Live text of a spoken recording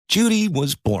Judy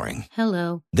was boring.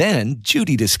 Hello. Then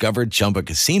Judy discovered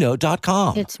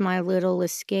ChumbaCasino.com. It's my little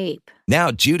escape. Now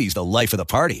Judy's the life of the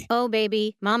party. Oh,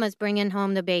 baby, mama's bringing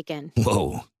home the bacon.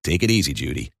 Whoa, take it easy,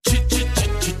 Judy.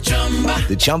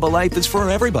 The Chumba life is for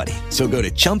everybody. So go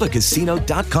to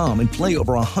ChumbaCasino.com and play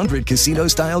over 100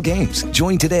 casino-style games.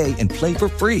 Join today and play for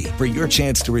free for your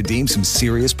chance to redeem some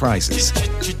serious prizes.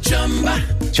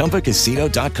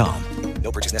 ChumbaCasino.com.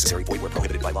 No purchase necessary. Void where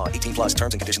prohibited by law. 18 plus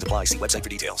terms and conditions apply. See website for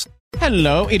details.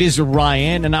 Hello, it is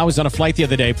Ryan, and I was on a flight the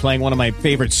other day playing one of my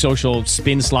favorite social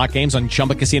spin slot games on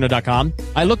ChumbaCasino.com.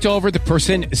 I looked over at the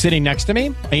person sitting next to me,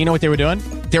 and you know what they were doing?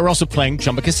 They were also playing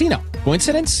Chumba Casino.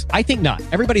 Coincidence? I think not.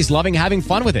 Everybody's loving having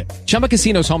fun with it. Chumba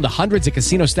Casino is home to hundreds of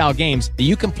casino-style games that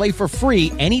you can play for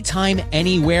free anytime,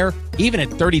 anywhere, even at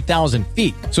 30,000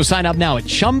 feet. So sign up now at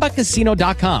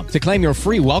ChumbaCasino.com to claim your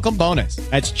free welcome bonus.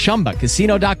 That's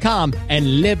ChumbaCasino.com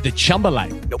and live the Chumba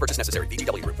life. No purchase necessary.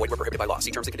 VGW. Void where prohibited by law.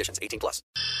 See terms and conditions. 18 plus.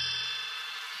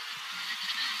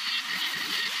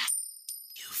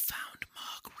 You found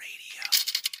Mog Radio.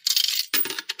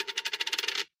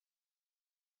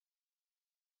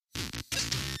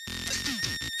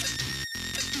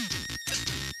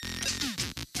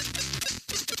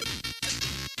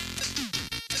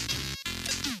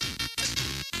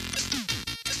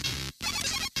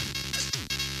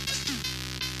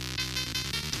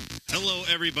 Hello,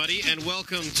 everybody, and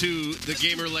welcome to the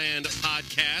Gamerland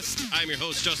podcast. I'm your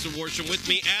host, Justin Worsham. With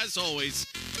me, as always,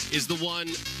 is the one,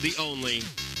 the only,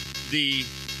 the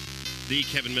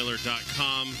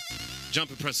KevinMiller.com. Jump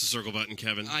and press the circle button,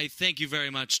 Kevin. I thank you very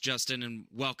much, Justin, and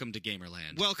welcome to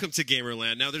Gamerland. Welcome to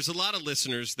Gamerland. Now, there's a lot of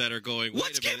listeners that are going,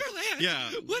 What's wait a minute. Gamerland? Yeah.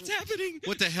 What's happening?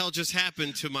 What the hell just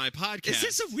happened to my podcast? Is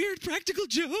this a weird practical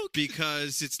joke?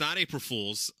 Because it's not April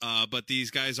Fool's, but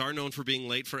these guys are known for being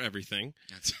late for everything.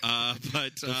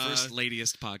 But the first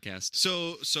ladiest podcast.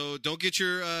 So don't get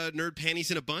your nerd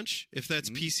panties in a bunch, if that's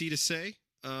PC to say.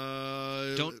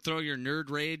 Don't throw your nerd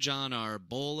rage on our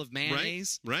bowl of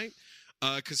mayonnaise. Right.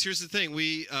 Because here's the thing,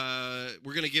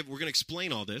 we're gonna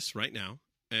explain all this right now,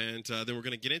 and then we're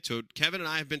gonna get into it. Kevin and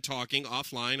I have been talking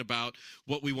offline about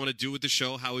what we want to do with the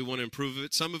show, how we want to improve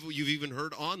it. Some of it you've even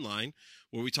heard online,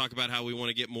 where we talk about how we want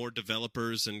to get more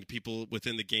developers and people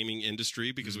within the gaming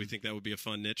industry because we think that would be a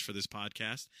fun niche for this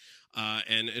podcast.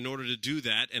 And in order to do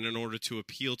that, and in order to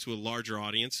appeal to a larger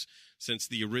audience, since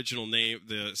the original name,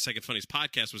 the Second Funniest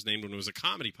Podcast, was named when it was a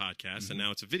comedy podcast, and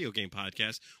now it's a video game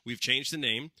podcast, we've changed the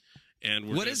name.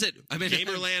 And What is it? I mean,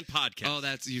 Gamerland Podcast. Oh,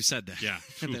 you said that. Yeah.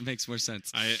 That makes more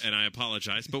sense. I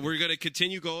apologize. But we're going to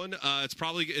continue going. It's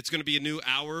going to be a new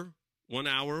hour, 1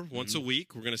 hour, once a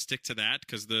week. We're going to stick to that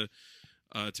because to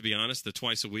be honest, the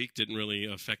twice a week didn't really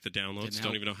affect the downloads.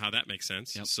 Don't even know how that makes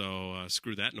sense. Yep. So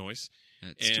screw that noise.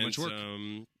 It's too much work.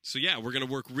 So yeah, we're going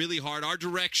to work really hard. Our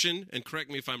direction, and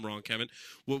correct me if I'm wrong, Kevin,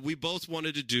 what we both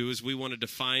wanted to do is we wanted to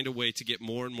find a way to get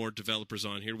more and more developers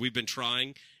on here. We've been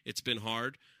trying. It's been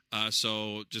hard.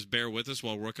 So just bear with us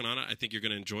while we're working on it. I think you're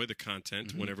going to enjoy the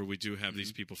content whenever we do have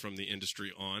these people from the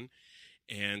industry on.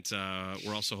 And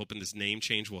we're also hoping this name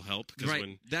change will help.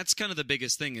 Right. That's kind of the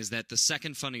biggest thing, is that the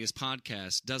Second Funniest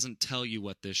Podcast doesn't tell you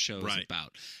what this show is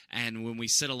about. And when we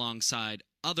sit alongside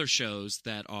other shows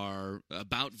that are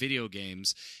about video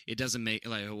games, it doesn't make,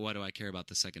 like, what do I care about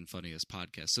the Second Funniest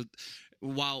Podcast? So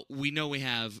while we know we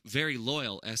have very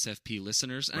loyal SFP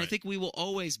listeners, and I think we will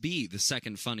always be the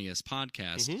Second Funniest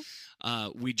Podcast,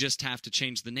 we just have to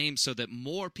change the name so that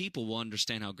more people will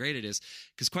understand how great it is.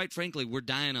 Because quite frankly, we're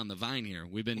dying on the vine here.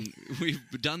 We've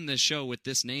done this show with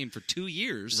this name for 2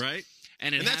 years, right?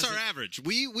 And that's our average.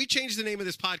 We changed the name of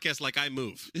this podcast like I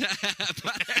move.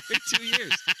 Every 2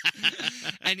 years.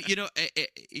 And,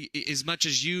 as much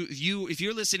as if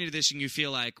you're listening to this and you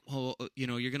feel like,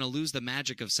 you're going to lose the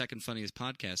magic of Second Funniest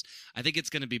Podcast, I think it's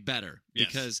going to be better.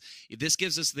 Because this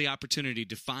gives us the opportunity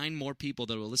to find more people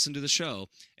that will listen to the show,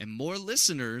 and more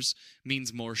listeners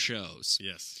means more shows.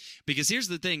 Yes. Because here's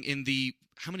the thing,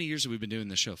 how many years have we been doing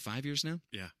this show? 5 years now?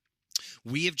 Yeah.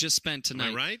 We have just spent tonight.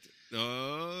 Am I right?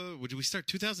 Did we start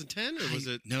 2010 or was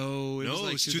it? No, it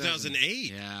was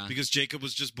 2008. Yeah, because Jacob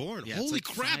was just born. Yeah, Holy like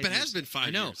crap! It has been 5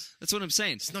 years. I know. That's what I'm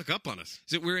saying. Snuck up on us.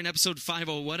 We're in episode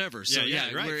 50 whatever. So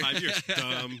yeah, right. 5 years.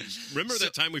 Remember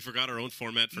that time we forgot our own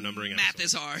format for numbering math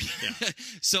episodes? is hard. Yeah.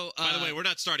 So by the way, we're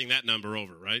not starting that number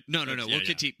over, right? No. We'll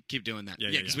keep doing that. Yeah,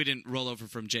 because we didn't roll over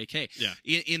from JK. Yeah.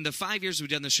 In the 5 years we've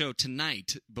done the show,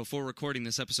 tonight, before recording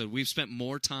this episode, we've spent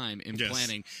more time in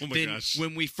planning than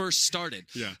when we first started.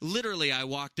 Yeah. literally, I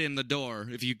walked in the door,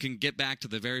 if you can get back to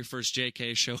the very first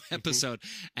JK Show episode,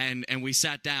 and we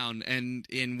sat down,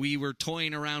 and we were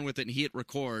toying around with it, and he hit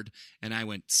record, and I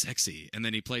went, sexy. And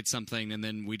then he played something, and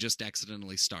then we just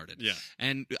accidentally started. Yeah.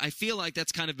 And I feel like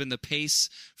that's kind of been the pace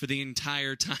for the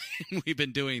entire time we've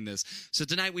been doing this. So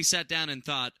tonight we sat down and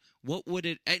thought, what would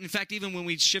it... In fact, even when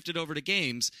we shifted over to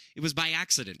games, it was by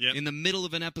accident. Yep. In the middle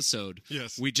of an episode,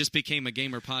 yes, we just became a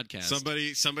gamer podcast.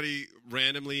 Somebody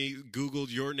randomly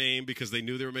Googled your name because they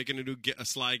knew they were making a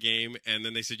Sly game, and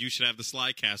then they said, you should have the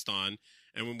Sly cast on.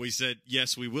 And when we said,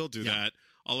 yes, we will do that,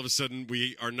 all of a sudden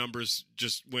our numbers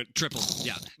just went triple.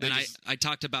 Yeah. And I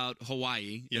talked about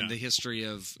Hawaii and the history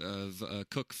of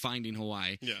Cook finding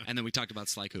Hawaii. Yeah. And then we talked about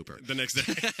Sly Cooper. The next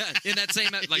day. In that same,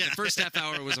 the first half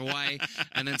hour was Hawaii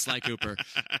and then Sly Cooper.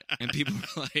 And people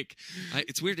were like,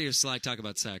 it's weird to hear Sly talk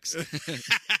about sex.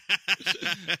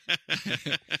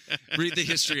 Read the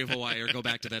history of Hawaii or go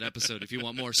back to that episode if you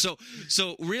want more. So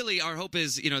really our hope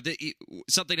is,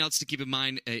 something else to keep in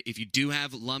mind, if you do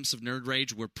have lumps of nerd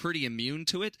rage, we're pretty immune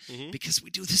to it because we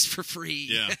do this for free.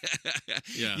 Yeah.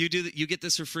 Yeah. You get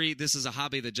this for free. This is a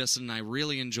hobby that Justin and I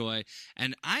really enjoy,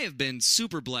 and I have been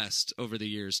super blessed over the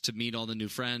years to meet all the new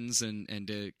friends and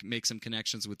to make some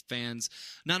connections with fans,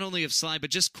 not only of Sly but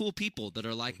just cool people that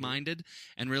are like-minded,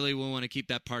 and really we want to keep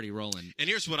that party rolling. And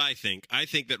here's what I think. I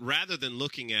think that rather than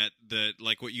looking at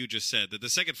like what you just said, that the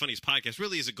Second Funniest podcast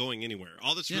really isn't going anywhere.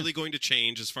 All that's really going to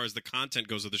change as far as the content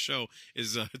goes of the show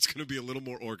is it's going to be a little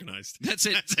more organized. That's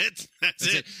it. That's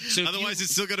it. So otherwise,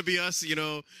 it's still going to be us,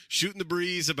 shooting the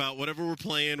breeze about whatever we're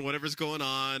playing, whatever's going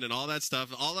on, and all that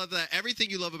stuff. All of that, everything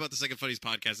you love about the Second Funniest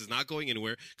podcast is not going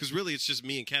anywhere because really it's just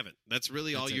me and Kevin. That's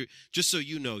really all you. Just so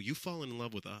you know, you've fallen in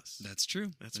love with us. That's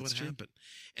true. That's what happened.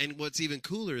 And what's even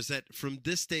cooler is that from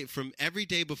this day, from every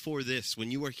day before this,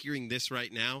 when you are hearing this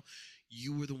right now,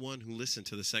 you were the one who listened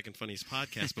to the Second Funniest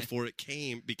podcast before it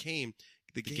became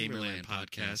the Gamerland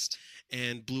podcast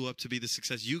and blew up to be the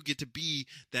success. You get to be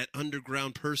that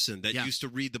underground person that used to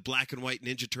read the black and white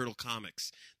Ninja Turtle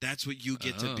comics. That's what you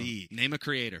get to be. Name a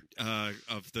creator.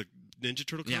 Of the Ninja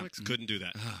Turtle comics? Couldn't do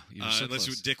that. Oh, you were so unless close.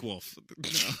 it was Dick Wolf.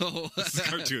 No. This is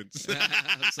cartoons.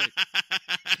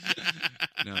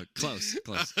 No, close.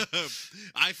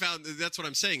 I found that's what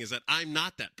I'm saying is that I'm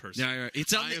not that person. Yeah,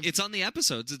 it's on the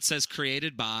episodes. It says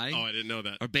created by. Oh, I didn't know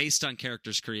that. Or based on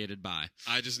characters created by.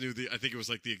 I just knew I think it was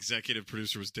like the executive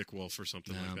producer was Dick Wolf or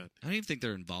something like that. I don't even think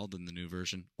they're involved in the new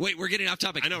version. Wait, we're getting off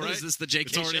topic. I know, right? Is this the JK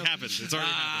It's already show? happened. It's already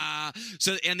happened.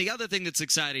 So, and the other thing that's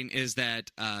exciting is that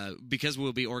because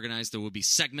we'll be organized, there will be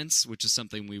segments, which is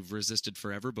something we've resisted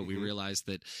forever, but we realize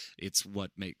that it's what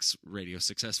makes radio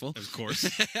successful. Of course.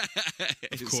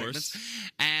 Of course.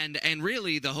 And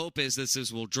really, the hope is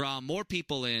will draw more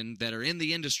people in that are in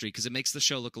the industry because it makes the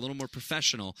show look a little more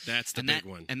professional. That's the big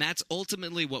one. And that's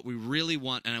ultimately what we really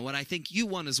want, and what I think you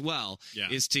want as well,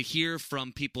 is to hear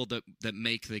from people that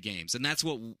make the games. And that's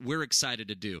what we're excited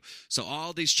to do. So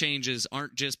all these changes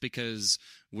aren't just because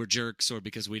we're jerks or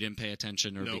because we didn't pay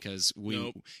attention or because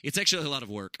it's actually a lot of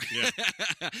work. Yeah.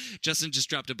 Justin just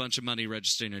dropped a bunch of money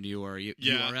registering a new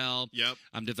URL. Yep.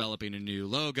 I'm developing a new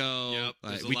logo. Yep.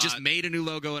 We just made a new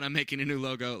logo and I'm making a new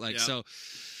logo.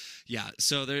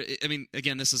 So there, I mean,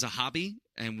 again, this is a hobby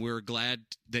and we're glad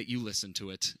that you listen to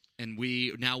it. And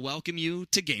we now welcome you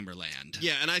to Gamerland.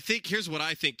 Yeah, and I think here's what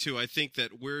I think too. I think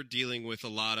that we're dealing with a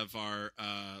lot of our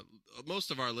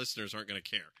most of our listeners aren't going to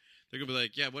care. They're going to be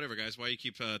like, yeah, whatever, guys. Why you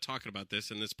keep talking about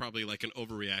this? And it's probably like an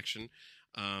overreaction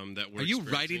that we're Are you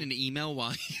writing an email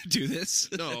while you do this?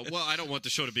 No. Well, I don't want the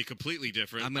show to be completely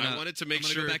different. I wanted to make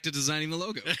sure. Go back to designing the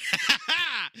logo.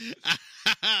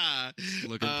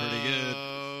 Looking pretty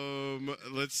good.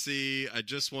 Let's see. I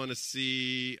just want to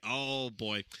see. Oh,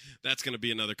 boy. That's going to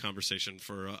be another conversation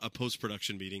for a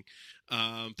post-production meeting.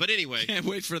 But anyway. Can't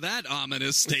wait for that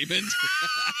ominous statement.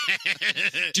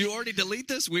 Do you already delete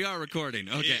this? We are recording.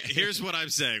 Okay. Here's what I'm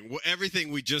saying.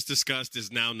 Everything we just discussed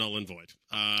is now null and void.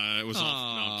 It was all.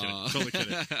 No, I'm kidding. Totally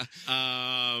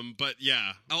kidding. But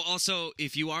yeah. Oh, also,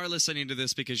 if you are listening to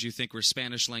this because you think we're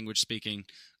Spanish language speaking,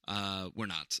 we're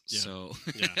not. Yeah. So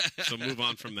So move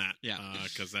on from that. Yeah.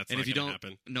 Because that's and not if you going to don't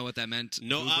happen. know what that meant,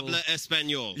 No Google. habla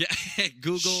español. Yeah.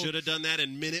 Google. Should have done that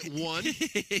in minute 1.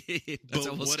 That's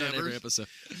how we'll start every episode.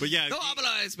 But yeah. No habla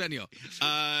español.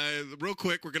 Real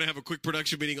quick, we're going to have a quick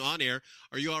production meeting on air.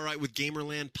 Are you all right with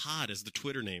Gamerland Pod as the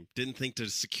Twitter name? Didn't think to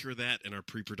secure that in our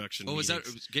pre-production meetings. Is that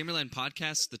Gamerland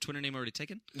Podcast, the Twitter name already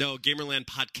taken? No, Gamerland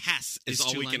Podcast is It's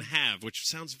all too we long? can have, which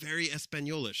sounds very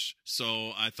Espanolish.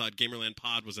 So I thought Gamerland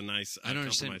Pod was a nice I don't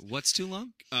compromise. understand. What's too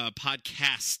long?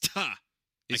 Podcast.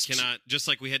 I cannot. Just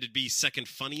like we had to be second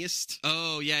funniest.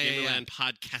 Oh yeah, Gamerland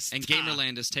Podcast. And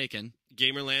Gamerland is taken.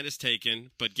 Gamerland is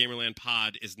taken, but Gamerland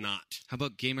Pod is not. How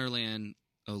about Gamerland?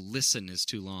 Oh, listen is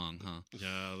too long, huh?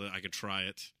 Yeah, I could try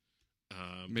it.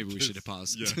 Maybe we should have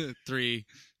paused. Yeah. 3,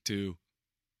 2.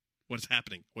 What's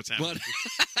happening? What?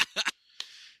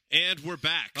 And we're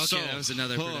back. Okay, so, that was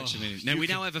another production meeting. Now we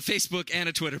now have a Facebook and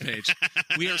a Twitter page.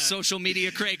 We are social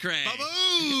media cray-cray.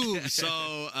 Boom!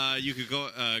 So you could go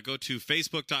to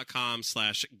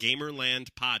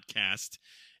facebook.com/GamerlandPodcast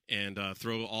and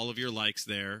throw all of your likes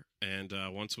there. And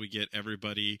once we get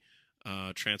everybody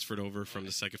transferred over from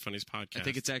the Second Funniest podcast. I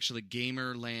think it's actually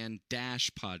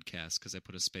Gamerland-podcast because I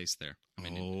put a space there.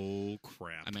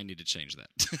 Crap. I might need to change that.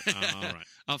 All right.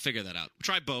 I'll figure that out.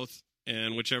 Try both.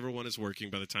 And whichever one is working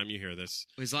by the time you hear this,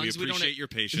 as long we as we appreciate don't your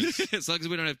patience. As long as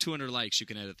we don't have 200 likes, you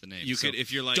can edit the name. You could,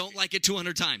 if you're like, don't like it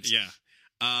 200 times. Yeah.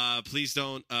 Please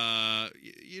don't.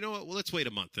 You know what? Well, let's wait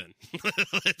a month then.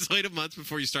 Let's wait a month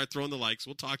before you start throwing the likes.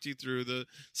 We'll talk to you through the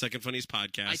Second Funniest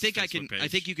podcast. I think Facebook page. I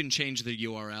think you can change the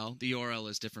URL. The URL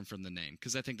is different from the name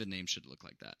because I think the name should look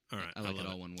like that. All right. I like it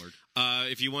all one word.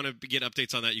 If you want to get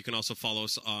updates on that, you can also follow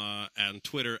us on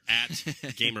Twitter at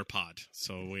GamerPod.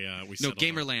 So we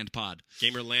Gamerland Pod.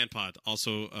 Gamerland Pod.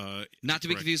 Also, not to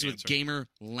be confused with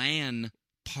Gamerland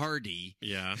Party.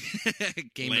 Yeah.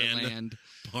 Gamerland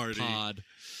Party. Pod.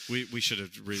 We should have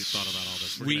really thought about all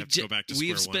this. We're going to have to go back to square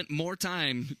one. We've spent more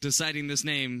time deciding this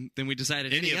name than we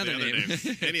decided any other name.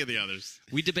 Names. Any of the others.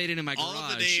 We debated in my garage. All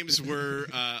of the names were,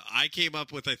 I came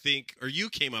up with, I think, or you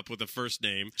came up with the first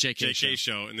name, JK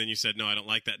Show, and then you said, no, I don't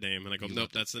like that name. And I go,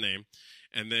 nope, that's the name.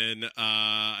 And then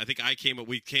I think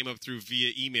we came up through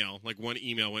via email. Like one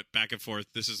email went back and forth.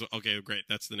 This is, okay, great.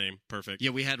 That's the name. Perfect.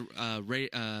 Yeah, we had Radio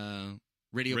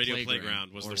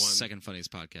Playground was or the one. Second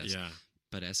Funniest podcast. Yeah.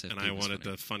 But SFP and I wanted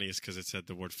funny. the funniest because it said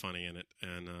the word funny in it.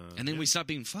 And then we stopped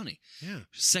being funny. Yeah.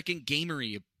 Second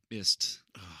Gameryist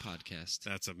podcast.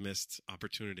 That's a missed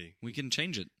opportunity. We can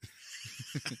change it.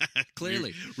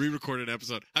 Clearly. Re-record an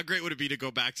episode. How great would it be to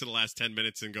go back to the last 10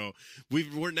 minutes and go,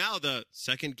 we're now the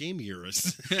Second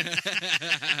Gameryist.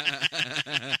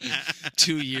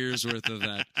 2 years worth of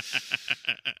that.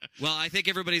 Well, I think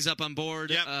everybody's up on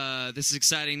board. Yep. This is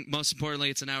exciting. Most importantly,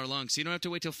 it's an hour long, so you don't have to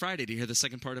wait till Friday to hear the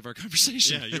second part of our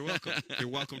conversation. Yeah, you're welcome. You're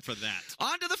welcome for that.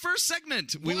 On to the first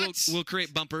segment. We'll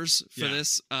create bumpers for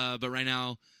this, but right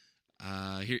now,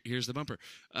 here's the bumper.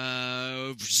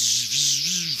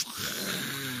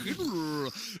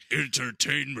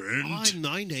 Entertainment.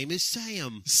 My name is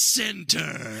Sam.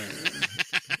 Center.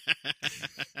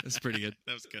 That's pretty good.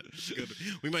 That was good.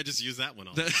 We might just use that one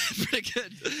all pretty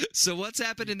good. So what's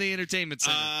happened in the entertainment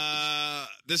center?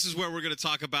 This is where we're going to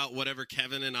talk about whatever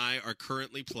Kevin and I are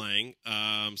currently playing.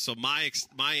 So my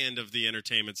end of the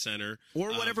entertainment center.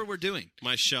 Or whatever we're doing.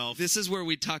 My shelf. This is where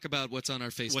we talk about what's on our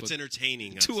Facebook. What's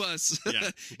entertaining us. To us.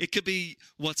 Yeah. It could be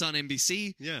what's on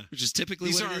NBC. Yeah. Which is typically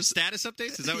These what are our status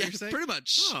updates? Is that what you're saying? Pretty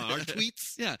much. Oh, our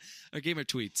tweets? Yeah. Our gamer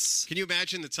tweets. Can you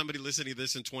imagine that somebody listening to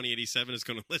this in 2087 is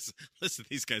going to listen to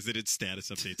these guys that did status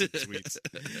updates and tweets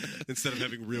instead of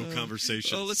having real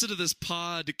conversations? Oh, listen to this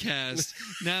podcast.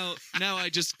 Now I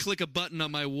just click a button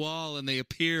on my wall and they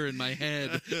appear in my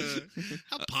head.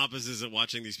 How pompous is it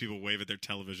watching these people wave at their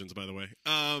televisions, by the way?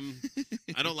 I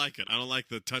don't like it. I don't like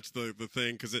the touch the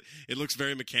thing because it looks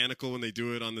very mechanical when they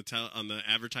do it on the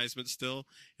advertisement still,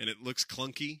 and it looks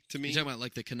clunky to me. You talking about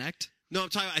like the Kinect? No, I'm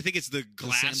talking. I think it's the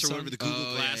Glass or whatever, the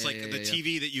Google Glass, the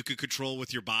TV that you could control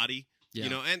with your body. Yeah. You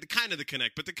know, and kind of the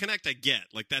Kinect, but the Kinect I get.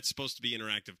 Like, that's supposed to be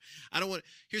interactive. I don't want...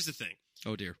 Here's the thing.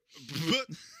 Oh, dear.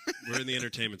 We're in the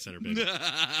entertainment center, baby.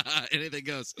 Anything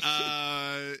goes.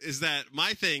 Is that...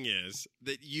 My thing is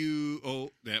that you... Oh,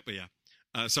 yeah, but yeah.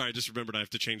 Sorry, I just remembered I have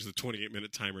to change the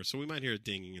 28-minute timer, so we might hear a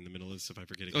dinging in the middle of this if I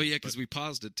forget again. Oh, yeah, because we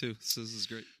paused it, too, so this is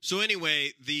great. So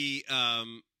anyway,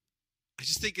 I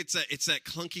just think it's that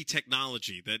clunky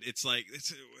technology that it's like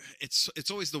it's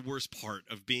always the worst part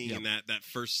of being in that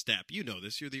first step. You know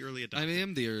this. You're the early adopter. I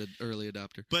am the early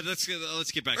adopter. But let's get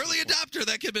back. Early adopter.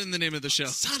 That could have been the name of the show.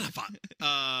 Son of a.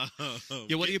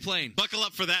 Yeah. What are you playing? Buckle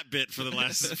up for that bit for the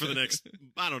next 6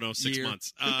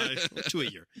 months to a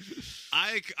year.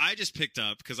 I just picked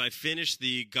up because I finished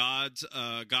the God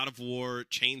of War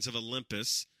Chains of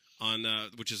Olympus on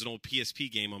which is an old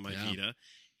PSP game on my Vita.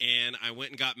 And I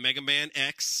went and got Mega Man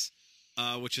X,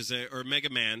 which is Mega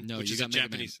Man, which is a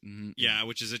Japanese. Mm-hmm. Yeah,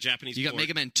 which is a Japanese. You got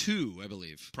Mega Man 2, I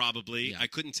believe. Probably. Yeah. I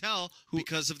couldn't tell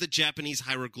because of the Japanese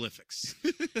hieroglyphics.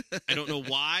 I don't know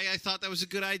why I thought that was a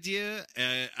good idea.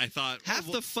 I thought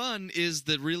half the fun is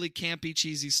the really campy,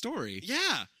 cheesy story.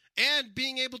 Yeah. and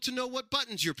being able to know what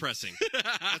buttons you're pressing.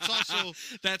 That's also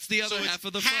that's the other half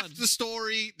of the half fun. The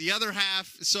story, the other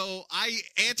half. So I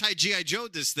anti-G.I.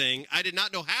 Joe'd this thing. I did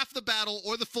not know half the battle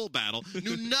or the full battle.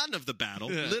 Knew none of the battle,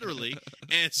 literally.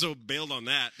 And so bailed on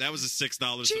that. That was a $6 that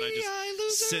I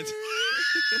just sent.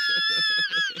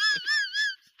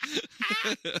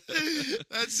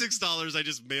 That's $6 I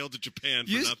just mailed to Japan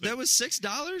for nothing. That was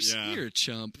 $6? Yeah. You're a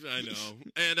chump. I know.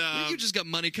 And you just got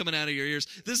money coming out of your ears.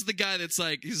 This is the guy that's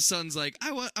like, his son's like,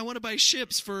 I want to buy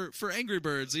ships for Angry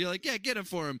Birds. And you're like, yeah, get them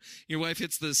for him. Your wife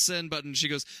hits the send button. She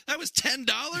goes, that was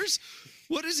 $10?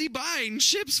 What is he buying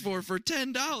ships for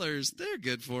 $10? They're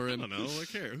good for him. I don't know.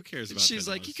 Who cares about She's $10?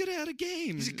 like, you could have had a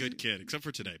game. He's a good kid, except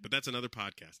for today. But that's another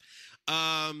podcast.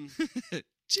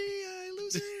 G.I.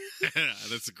 loser.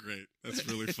 That's great. That's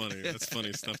really funny. That's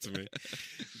funny stuff to me.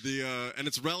 And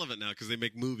it's relevant now because they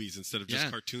make movies instead of just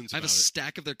cartoons. I have a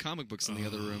stack of their comic books in the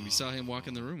other room. You saw him walk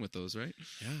in the room with those, right?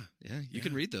 Yeah. You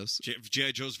can read those.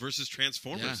 G.I. Joe's versus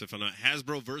Transformers. If I'm not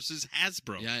Hasbro versus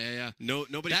Hasbro. Yeah. No,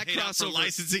 nobody paid out for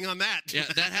licensing on that. Yeah,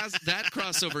 that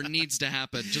crossover needs to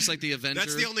happen, just like the Avenger.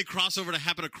 That's the only crossover to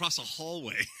happen across a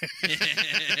hallway.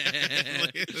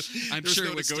 I'm sure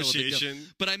no it was negotiation. Still a big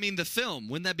deal. But I mean, the film,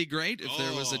 wouldn't that be great if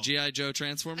there was a G.I. Joe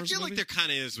Transformers I feel movie? like there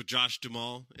kind of is with Josh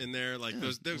Duhamel in there. Like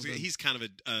he's kind of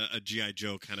a G.I.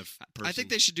 Joe kind of person. I think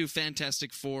they should do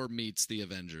Fantastic Four meets the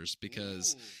Avengers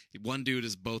because one dude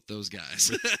is both those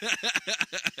guys.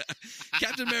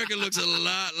 Captain America looks a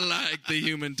lot like the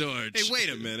Human Torch. Hey, wait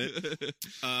a minute.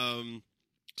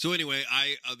 So anyway,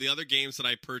 the other games that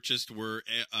I purchased were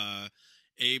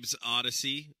Abe's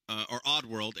Odyssey, or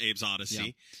Oddworld, Abe's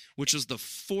Odyssey. Which was the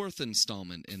fourth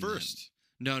installment in First.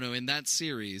 No, in that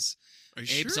series, Are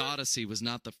you Abe's sure? Odyssey was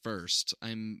not the first.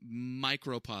 I'm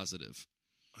micro-positive.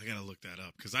 I gotta look that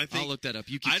up because I think I'll look that up.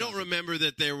 You keep I don't talking. remember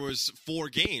that there was 4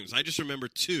 games. I just remember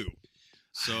 2.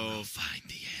 So I will find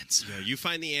the answer. Yeah, you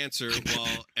find the answer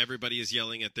while everybody is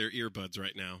yelling at their earbuds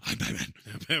right now. I'm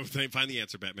Batman. Find the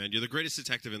answer, Batman. You're the greatest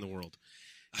detective in the world.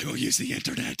 I will use the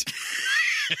internet.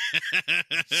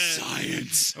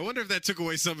 Science. I wonder if that took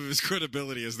away some of his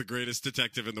credibility as the greatest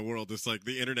detective in the world. It's like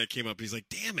the internet came up and he's like,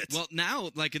 damn it. Well,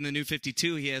 now, like in the new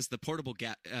 52, he has the portable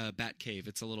bat cave.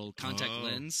 It's a little contact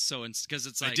lens. So because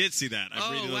it's like I did see that.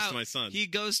 I'm reading those to my son. He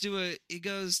goes to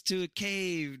a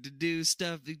cave to do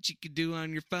stuff that you could do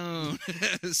on your phone.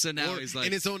 So now he's like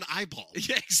in his own eyeball.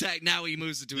 Yeah, exactly. Now he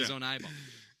moves it to his own eyeball.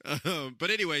 But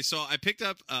anyway, so I picked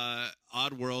up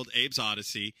Oddworld, Abe's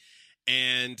Odyssey.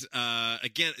 And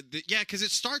again, because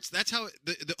it starts. That's how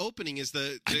the opening is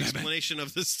the explanation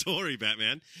of the story,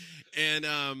 Batman.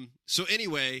 And so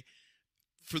anyway,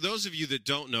 for those of you that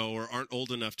don't know or aren't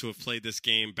old enough to have played this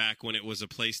game back when it was a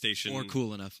PlayStation or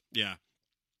cool enough,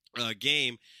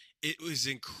 game, it was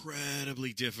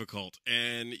incredibly difficult,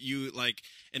 and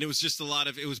it was just a lot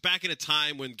of. It was back in a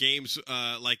time when games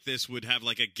like this would have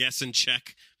like a guess and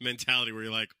check mentality, where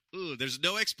you're like, ooh, there's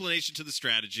no explanation to the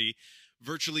strategy.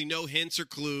 Virtually no hints or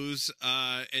clues,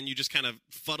 and you just kind of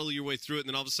fuddle your way through it, and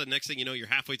then all of a sudden, next thing you know, you're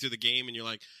halfway through the game, and you're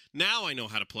like, now I know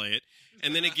how to play it,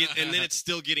 and then it's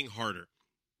still getting harder.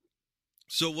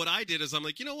 So what I did is I'm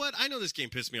like, you know what? I know this game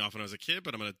pissed me off when I was a kid,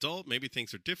 but I'm an adult. Maybe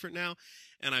things are different now,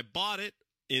 and I bought it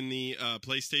in the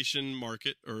PlayStation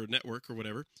Market or Network or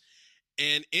whatever,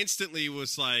 and instantly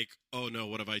was like, oh no,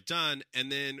 what have I done?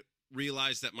 And then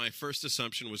realized that my first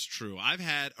assumption was true. I've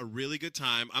had a really good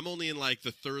time. I'm only in like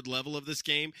the 3rd level of this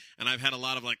game, and I've had a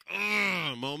lot of like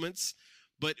moments.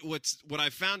 But what I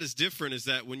found is different is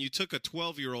that when you took a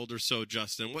 12-year-old or so,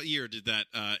 Justin, what year did that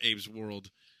Abe's World?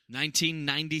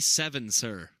 1997,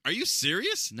 sir. Are you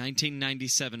serious?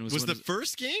 1997 was the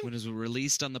first game? When it was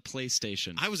released on the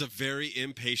PlayStation. I was a very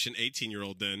impatient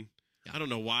 18-year-old then. Yeah. I don't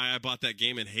know why I bought that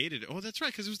game and hated it. Oh, that's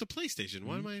right, because it was the PlayStation.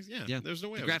 Why am I? Yeah, there's no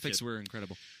way. The graphics were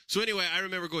incredible. So anyway, I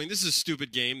remember going, this is a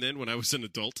stupid game then when I was an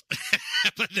adult.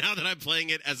 But now that I'm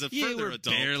playing it as a further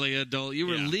adult. Barely adult. You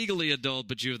were legally adult,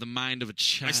 but you have the mind of a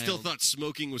child. I still thought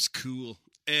smoking was cool.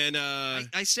 And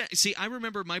I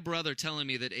remember my brother telling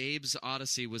me that Abe's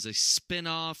Odyssey was a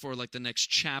spin-off or like the next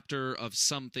chapter of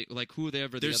something, like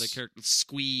whoever the other character,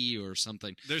 Squee or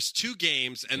something. There's 2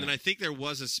 games, and then I think there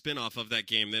was a spin-off of that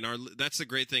game. Then that's the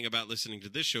great thing about listening to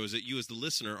this show is that you as the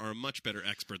listener are a much better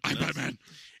expert than us. Batman.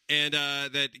 And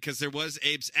that because there was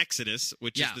Abe's Exodus,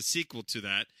 which is the sequel to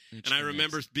that. And I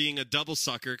remember being a double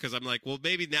sucker because I'm like, well,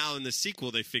 maybe now in the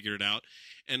sequel they figured it out.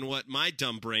 And what my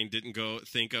dumb brain didn't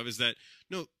think of is that,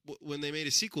 no, when they made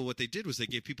a sequel, what they did was they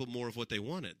gave people more of what they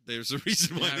wanted. There's a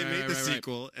reason why they made the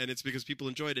sequel, and it's because people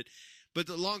enjoyed it. But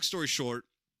the long story short,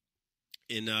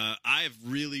 I've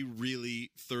really,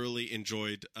 really thoroughly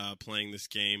enjoyed playing this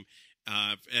game.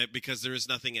 because there is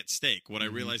nothing at stake. What I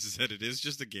realize is that it is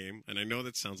just a game, and I know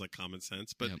that sounds like common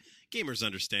sense, but gamers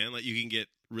understand. Like, you can get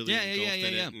really engulfed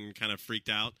in it and kind of freaked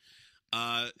out.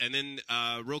 And then,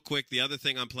 real quick, the other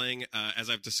thing I'm playing, as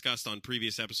I've discussed on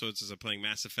previous episodes, is I'm playing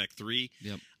Mass Effect 3.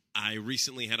 Yep. I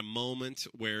recently had a moment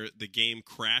where the game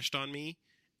crashed on me,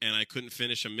 and I couldn't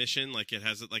finish a mission. Like,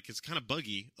 it's kind of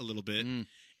buggy a little bit.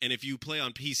 And if you play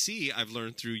on PC, I've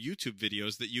learned through YouTube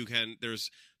videos that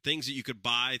there's things that you could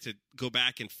buy to go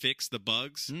back and fix the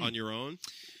bugs on your own.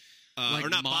 Like or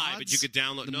not mods? buy, but you could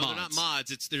download. The No, they're not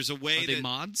mods. There's a way Are they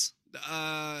mods?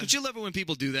 Don't you love it when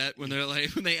people do that? When they're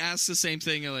like, when they ask the same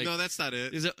thing, they're like, no, that's not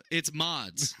it. It's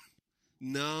mods.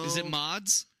 No. Is it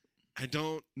mods? I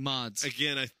don't. Mods.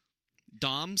 Again,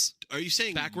 DOMs? Are you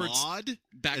saying backwards, mod?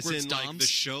 Backwards as in, DOMs? Like the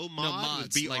show mod? No, mods.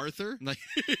 With B. Like, Arthur? Like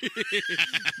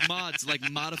mods, like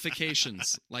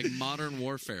modifications, like Modern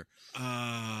Warfare.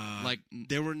 Like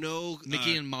there were no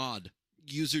Mickey and Mod.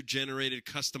 User-generated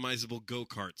customizable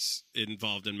go-karts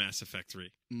involved in Mass Effect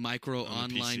 3. Micro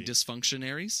online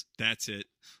dysfunctionaries. That's it.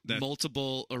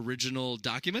 Multiple original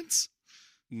documents.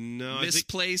 No,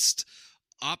 Misplaced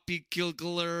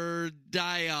opicular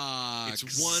diox.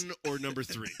 It's one or number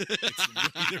 3. It's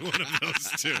either one of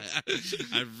those two.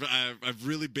 I've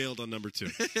really bailed on number 2.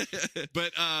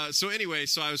 But so anyway,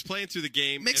 so I was playing through the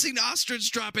game. Mixing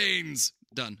ostrich droppings.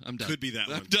 Done. I'm done. Could be that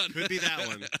one. I'm done. Could be that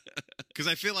one. Because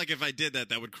I feel like if I did that,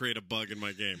 that would create a bug in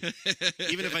my game.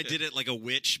 Even if I did it like a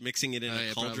witch, mixing it in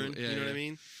a cauldron. Probably. Yeah, you know what I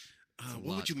mean? What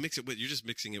lot. would you mix it with? You're just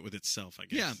mixing it with itself, I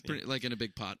guess. Yeah, pretty, like in a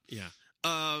big pot. Yeah.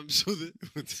 So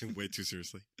way too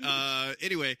seriously.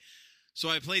 Anyway, so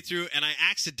I played through, and I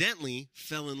accidentally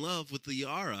fell in love with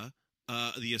Liara,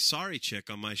 the Asari chick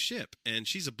on my ship, and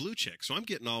she's a blue chick. So I'm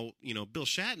getting all Bill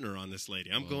Shatner on this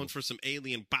lady. I'm going for some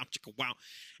alien bow chicka wow.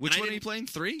 Which one are you playing?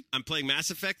 3? I'm playing Mass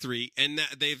Effect 3, and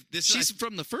She's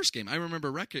from the first game. I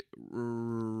remember.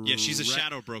 Yeah, she's a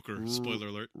shadow broker. Spoiler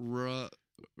alert.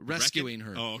 Rescuing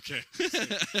her. Oh, okay.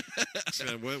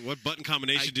 What button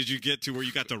combination did you get to where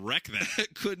you got to wreck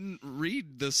that? Couldn't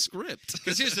read the script.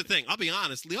 Because here's the thing. I'll be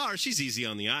honest. Liara, she's easy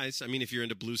on the eyes. I mean, if you're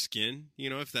into blue skin,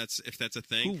 if that's a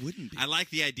thing. Who wouldn't be? I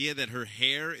like the idea that her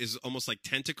hair is almost like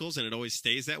tentacles, and it always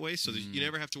stays that way, so that you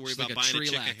never have to worry She's about like buying a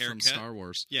chick a Trelac haircut. from Star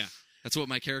Wars. Yeah. That's what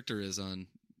my character is on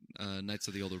Knights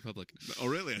of the Old Republic. Oh,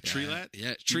 really? A Trelat?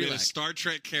 Yeah, You made a Trelac. Star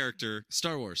Trek character.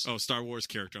 Star Wars. Oh, Star Wars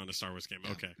character on a Star Wars game.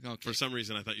 Yeah. Okay. Okay. For some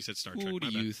reason, I thought you said Star Trek. Who My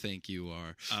do bad. you think you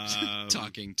are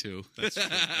talking to? That's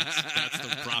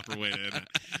the proper way to end it.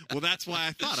 Well, that's why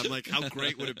I thought. I'm like, how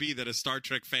great would it be that a Star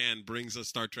Trek fan brings a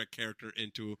Star Trek character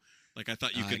into, like, I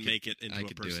thought you could make it into I a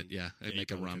could person. do it, yeah. I'd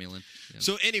make a Romulan. Yeah.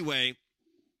 So anyway,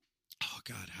 oh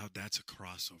God, how that's a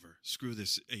crossover. Screw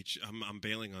this. I'm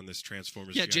bailing on this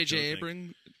Transformers. Yeah, G.I. Joe J.J. thing.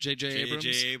 Abrams. J.J.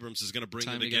 Abrams is going to bring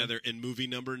them Time together in movie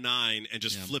number 9 and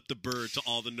just flip the bird to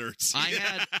all the nerds.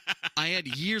 I had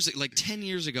years, like 10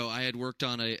 years ago, I had worked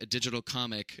on a digital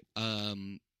comic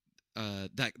that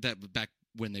back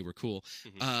when they were cool,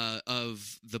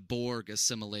 of the Borg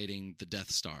assimilating the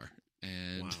Death Star.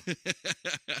 And wow.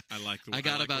 I like I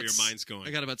got where your mind's going.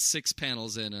 I got about 6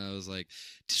 panels in, and I was like,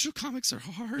 digital comics are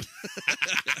hard.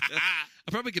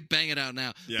 I probably could bang it out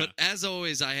now. Yeah. But as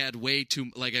always, I had way too,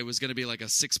 like, it was going to be like a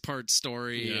 6-part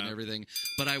story and everything.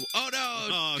 But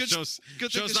show's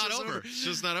not over.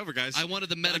 Show's not over, guys. I wanted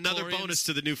the Metachlorians. Another bonus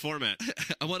to the new format.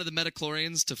 I wanted the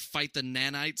Metachlorians to fight the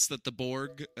nanites that the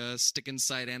Borg stick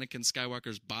inside Anakin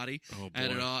Skywalker's body. Oh, boy.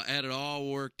 And it all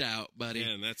worked out, buddy.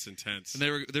 Man, that's intense. And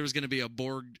there was going to be a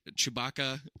Borg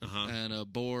Chewbacca and a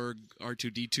Borg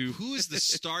R2-D2. Who is the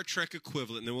Star Trek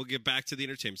equivalent? And then we'll get back to the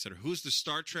Entertainment Center. Who is the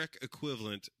Star Trek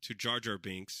equivalent to Jar Jar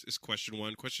Binks? Is question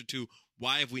 1. Question 2.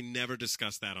 Why have we never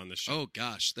discussed that on this show? Oh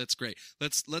gosh, that's great.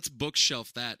 Let's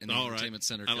bookshelf that in the Entertainment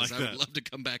Center, because I would love to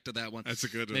come back to that one. That's a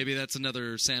good one. Maybe that's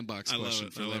another sandbox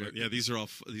question for later. Yeah, these are all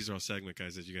segment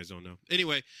guys that you guys don't know.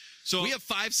 Anyway, so we have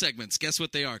 5 segments. Guess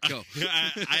what they are? Go.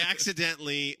 I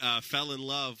accidentally fell in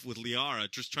love with Liara,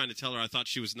 just trying to tell her I thought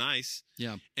she was nice.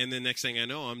 Yeah. And then next thing I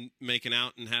know, I'm making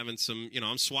out and having some,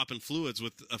 I'm swapping fluids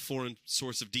with a foreign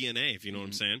source of DNA, if you know what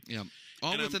I'm saying. Yeah.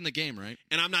 All within the game, right?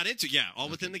 And I'm not into all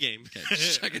within the game. Okay,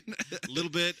 just checking. a little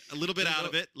bit out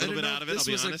of it. A little bit out of it. This I'll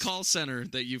be was honest. a call center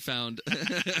that you found.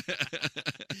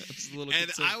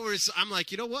 I'm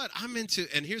like, you know what? I'm into.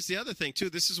 And here's the other thing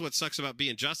too. This is what sucks about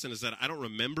being Justin, is that I don't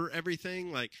remember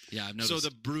everything. Like, yeah, I've noticed. So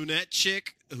the brunette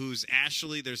chick who's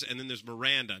Ashley, and then there's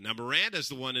Miranda. Now Miranda's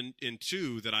the one in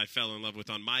 2 that I fell in love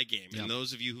with on my game. Yep. And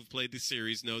those of you who've played the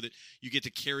series know that you get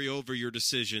to carry over your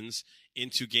decisions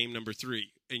into game number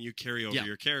 3, and you carry over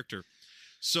your character.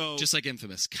 So just like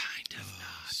Infamous, kind of not.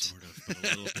 Sort of, but a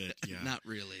little bit, yeah. Not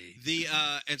really.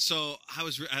 And so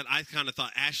I kind of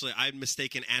thought Ashley. I had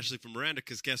mistaken Ashley for Miranda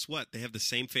because guess what? They have the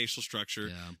same facial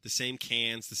structure, the same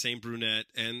cans, the same brunette,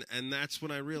 and that's when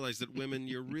I realized that women,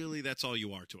 that's all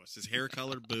you are to us is hair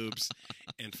color, boobs,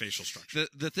 and facial structure.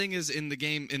 The thing is in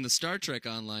the Star Trek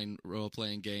Online role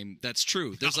playing game, that's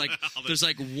true. There's like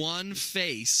one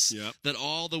face that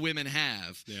all the women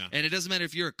have, and it doesn't matter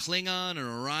if you're a Klingon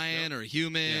or Orion or a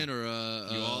human or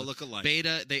you all look alike.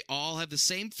 Beta. They all have the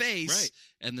same face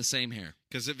and the same hair.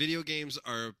 Because the video games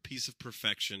are a piece of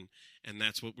perfection, and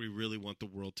that's what we really want the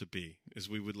world to be. Is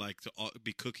we would like to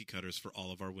be cookie cutters for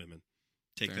all of our women.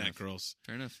 Take that, girls.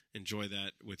 Fair enough. Enjoy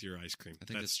that with your ice cream. I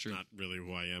think that's true. Not really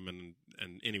who I am, and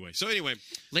anyway.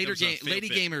 Lady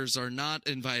gamers are not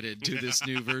invited to this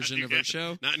new version of our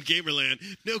show. Not in Gamerland.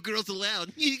 No girls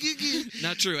allowed.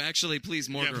 Not true. Actually, please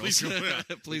more girls.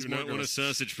 Please more girls. Want a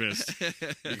sausage fest.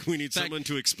 We need someone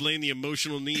to explain the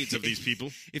emotional needs of these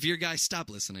people. If you're a guy, stop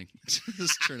listening.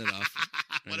 Just turn it off.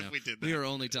 What if we did that? We are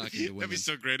only talking to women. That'd be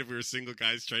so great if we were single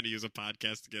guys trying to use a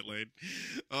podcast to get laid.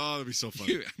 Oh, that'd be so fun.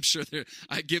 I'm sure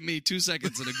give me 2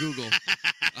 seconds in a Google.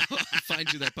 I'll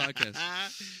find you that podcast.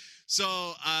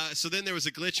 So then there was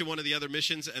a glitch in one of the other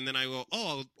missions, and then I go,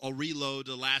 I'll reload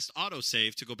the last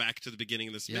autosave to go back to the beginning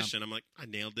of this mission. I'm like, I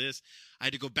nailed this. I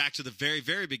had to go back to the very,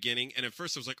 very beginning, and at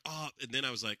first I was like, and then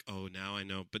I was like, now I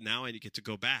know. But now I get to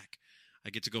go back. I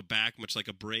get to go back, much like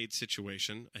a Braid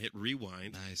situation. I hit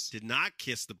rewind. Nice. Did not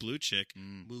kiss the blue chick.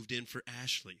 Moved in for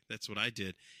Ashley. That's what I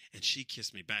did. And she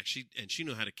kissed me back. She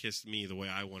knew how to kiss me the way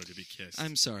I wanted to be kissed.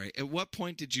 I'm sorry. At what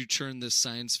point did you turn this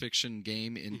science fiction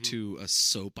game into a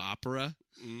soap opera?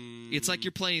 It's like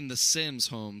you're playing The Sims,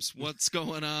 Holmes. What's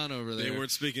going on over there? They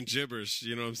weren't speaking gibberish,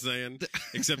 you know what I'm saying?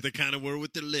 Except they kind of were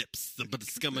with their lips. But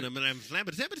it's coming up, and I'm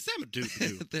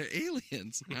they're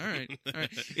aliens. All right.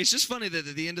 It's just funny that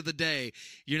at the end of the day,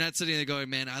 you're not sitting there going,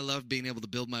 "Man, I love being able to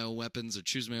build my own weapons or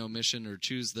choose my own mission or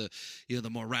choose the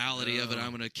morality of it.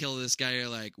 I'm going to kill this guy." You're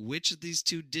like, which of these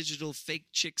two digital fake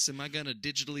chicks am I going to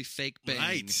digitally fake bang?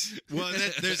 Right. Well,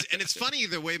 and it's funny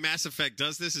the way Mass Effect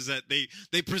does this is that they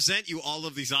present you all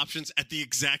of these options at the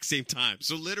exact same time.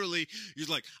 So literally, you're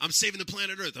like, I'm saving the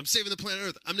planet Earth.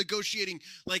 I'm negotiating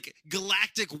like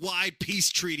galactic-wide peace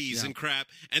treaties and crap.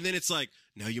 And then it's like,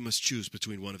 now you must choose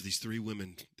between one of these 3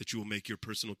 women that you will make your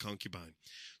personal concubine.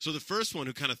 So the first one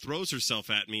who kind of throws herself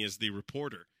at me is the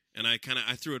reporter. And I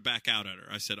threw it back out at her.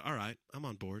 I said, all right, I'm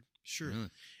on board. Sure. Really?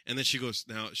 And then she goes,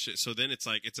 so then it's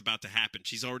like, it's about to happen.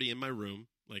 She's already in my room.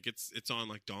 Like it's on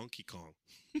like Donkey Kong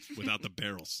without the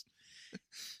barrels.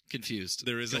 Confused.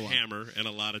 There is a hammer and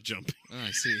a lot of jumping. Oh,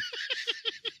 I see.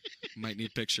 Might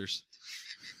need pictures.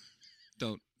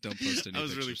 Don't post any. I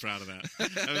was really proud of that.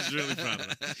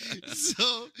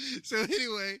 So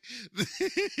anyway,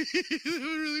 that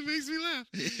really makes me laugh.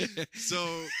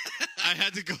 So I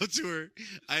had to go to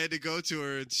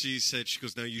her, and she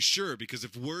goes, "Now you sure? Because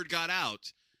if word got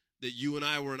out that you and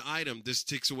I were an item, this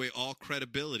takes away all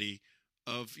credibility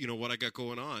of what I got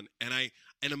going on." And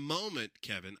in a moment,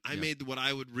 Kevin, I made what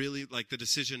I would really like the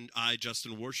decision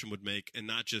Justin Worsham would make, and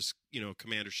not just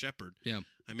Commander Shepard. Yeah,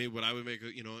 I made what I would make.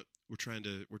 We're trying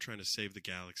to save the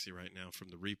galaxy right now from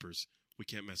the Reapers. We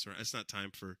can't mess around. It's not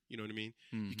time for what I mean.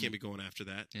 Mm-hmm. You can't be going after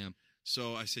that. Yeah.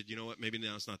 So I said, you know what? Maybe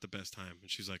now's not the best time. And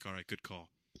she's like, all right, good call.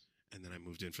 And then I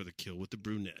moved in for the kill with the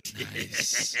brunette.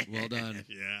 Nice. Well done.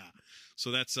 Yeah.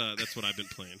 So that's what I've been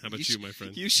playing. How about you, my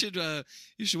friend? You should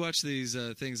watch these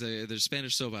things. They're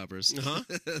Spanish soap operas. Uh-huh.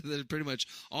 They're pretty much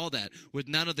all that with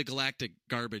none of the galactic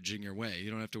garbage in your way.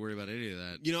 You don't have to worry about any of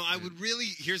that. I would really.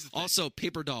 Here's the thing. Also,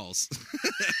 paper dolls.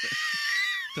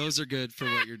 Those are good for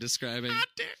what you're describing. How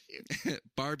dare you?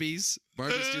 Barbies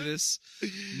do this.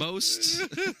 Most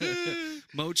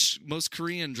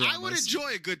Korean dramas. I would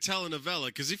enjoy a good telenovela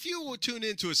because if you tune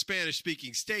into a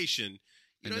Spanish-speaking station,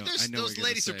 those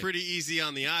ladies are pretty easy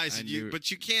on the eyes, but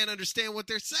you can't understand what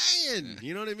they're saying.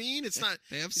 You know what I mean? It's not.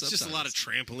 They have it's just a lot of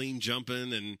trampoline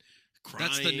jumping and crying.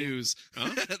 That's the news.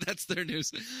 Huh? That's their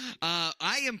news.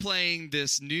 I am playing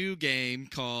this new game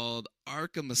called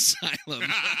Arkham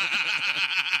Asylum.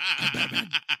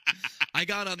 I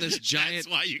got on this giant. That's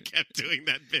why you kept doing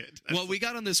that bit. Well, we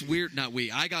got on this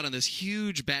I got on this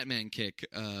huge Batman kick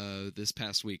this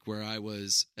past week where I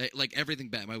was like everything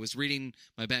Batman. I was reading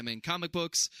my Batman comic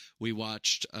books. We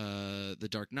watched The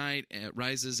Dark Knight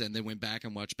Rises, and then went back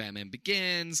and watched Batman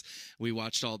Begins. We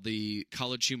watched all the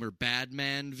College Humor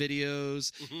Badman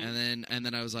videos, and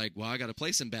then I was like, well, I got to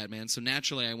play some Batman. So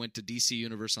naturally, I went to DC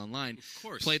Universe Online. Of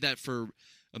course. Played that for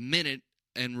a minute.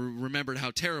 and remembered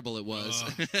how terrible it was.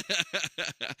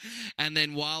 And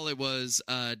then while it was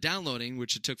downloading,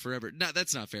 which it took forever. No,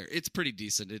 that's not fair. It's pretty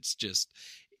decent. It's just,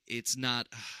 it's not.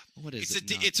 What is it?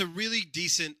 It's a really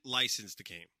decent licensed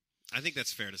game. I think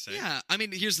that's fair to say. Yeah, I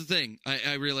mean, here's the thing.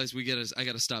 I realize I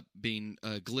got to stop being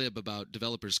glib about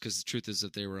developers, because the truth is,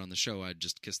 if they were on the show, I'd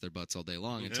just kiss their butts all day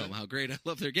long and tell them how great I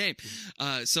love their game.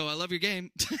 So I love your game.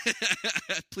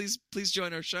 Please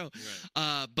join our show.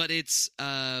 Right. But it's,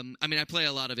 I mean, I play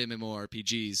a lot of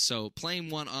MMORPGs, so playing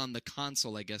one on the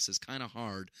console, I guess, is kind of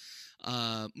hard.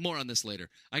 More on this later.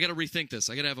 I got to rethink this.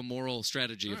 I got to have a moral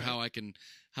strategy of how I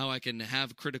can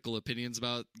have critical opinions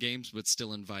about games, but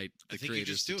still invite the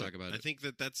creators to talk about it. I think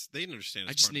that's they understand.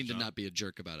 I just need to not be a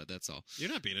jerk about it. That's all.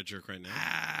 You're not being a jerk right now.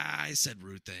 I said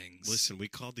rude things. Listen, we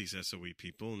called these SOE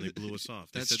people and they blew us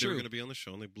off. That's said true. They were going to be on the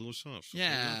show and they blew us off. So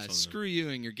yeah, screw you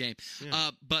and your game. Yeah.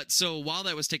 But so while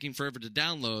that was taking forever to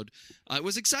download, I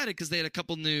was excited because they had a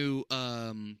couple new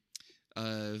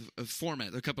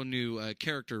format, a couple new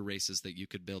character races that you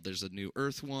could build. There's a new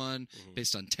Earth one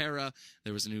based on Terra.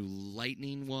 There was a new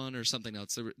Lightning one or something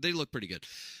else. They look pretty good.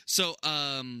 So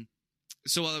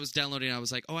so while I was downloading, I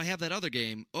was like, oh, I have that other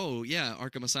game. Oh, yeah,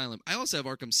 Arkham Asylum. I also have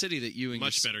Arkham City that you and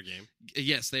much better game.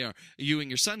 Yes, they are. You and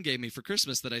your son gave me for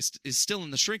Christmas that is still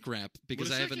in the shrink wrap because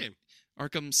what is I haven't. Game?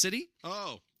 Arkham City.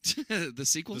 Oh. The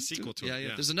sequel to it.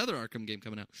 Yeah. There's another Arkham game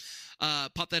coming out.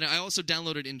 Pop that in. I also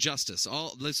downloaded Injustice.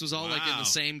 This was all like in the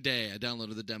same day. I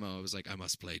downloaded the demo. I was like, I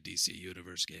must play DC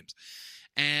Universe games.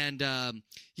 And I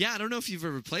don't know if you've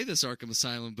ever played this Arkham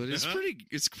Asylum, but it's pretty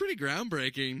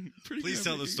groundbreaking. Please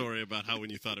tell the story about how when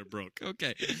you thought it broke.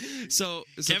 Okay, so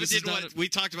Kevin didn't want. We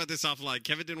talked about this offline.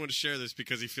 Kevin didn't want to share this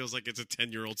because he feels like it's a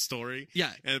 10-year-old story.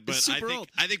 Yeah, but it's super old.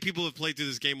 I think people who have played through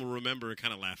this game will remember and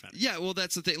kind of laugh at it. Yeah, well,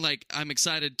 that's the thing. Like, I'm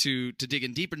excited to dig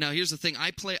in deeper. Now, here's the thing.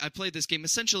 I played this game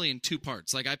essentially in two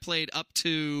parts. Like, I played up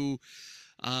to.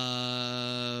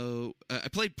 I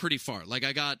played pretty far. Like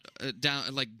I got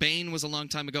down. Like Bane was a long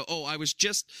time ago. Oh, I was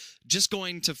just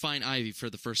going to find Ivy for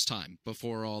the first time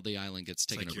before all the island gets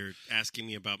taken over. You're asking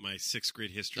me about my 6th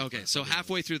grade history. Okay, so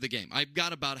halfway through the game, I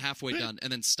got about halfway done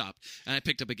and then stopped, and I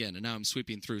picked up again, and now I'm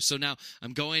sweeping through. So now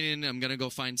I'm going in. I'm gonna go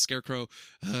find Scarecrow.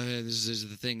 This is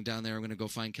the thing down there. I'm gonna go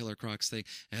find Killer Croc's thing,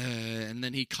 and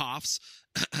then he coughs.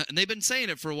 And they've been saying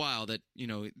it for a while that,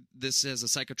 this has a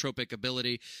psychotropic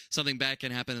ability. Something bad can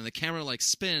happen, and the camera like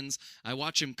spins. I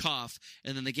watch him cough,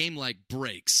 and then the game like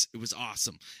breaks. It was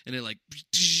awesome, and it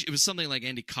was something like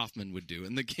Andy Kaufman would do.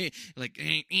 And the game like,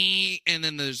 and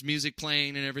then there's music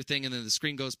playing and everything, and then the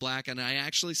screen goes black, and I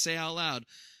actually say out loud,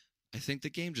 I think the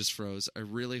game just froze. I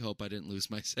really hope I didn't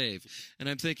lose my save. And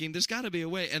I'm thinking, there's got to be a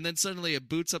way. And then suddenly it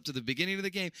boots up to the beginning of the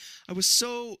game. I was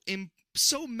so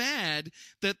mad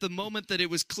that the moment that it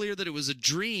was clear that it was a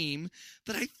dream,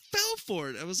 that I fell for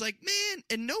it. I was like, man,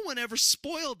 and no one ever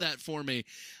spoiled that for me.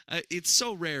 It's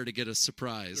so rare to get a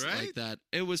surprise like that.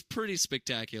 It was pretty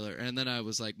spectacular. And then I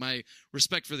was like, my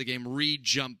respect for the game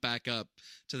jumped back up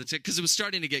to the because it was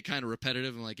starting to get kind of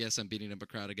repetitive. I'm like, yes, I'm beating up a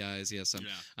crowd of guys. Yes,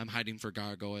 I'm hiding for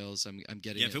gargoyles. I'm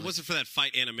getting. Yeah, if it wasn't for that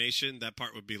fight animation, that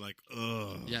part would be like,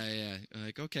 ugh. Yeah.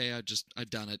 Like, okay, I've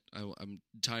done it. I'm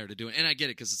tired of doing it. And I get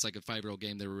it because it's like a 5-year-old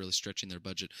game. They were really stretching their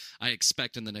budget. I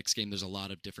expect in the next game there's a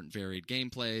lot of different varied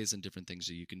gameplays and different things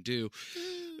that you can do.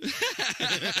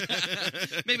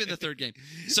 Maybe in the third game.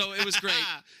 So it was great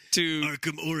to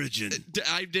Arkham Origin.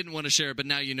 I didn't want to share it, but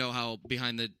now you know how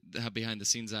behind the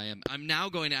scenes I am. I'm now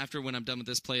going after, when I'm done with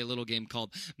this, play a little game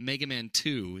called Mega Man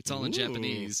 2. It's all in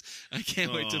Japanese. I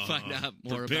can't wait to find out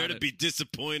more about it. Prepare to be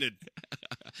disappointed.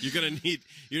 You're gonna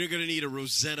need a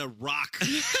Rosetta Rock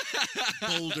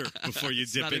boulder before you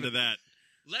dip into that.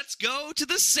 Let's go to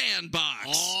the sandbox.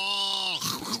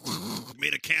 Oh,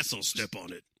 made a castle. Step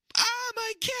on it.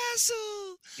 My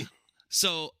castle.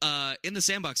 So, in the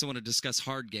sandbox, I want to discuss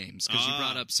hard games because you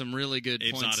brought up some really good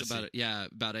Abe's points Odyssey. about it. Yeah,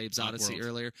 about Abe's Odyssey World.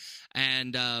 earlier,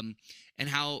 and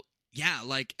how. Yeah,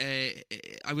 like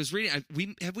I was reading.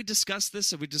 Have we discussed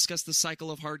this? Have we discussed the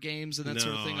cycle of hard games and that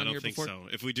sort of thing on here before? No, I don't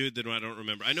think so. If we did, then I don't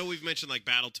remember. I know we've mentioned like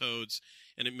Battletoads,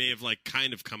 and it may have like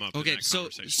kind of come up. Okay, in that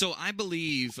conversation. so I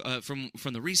believe from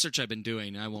the research I've been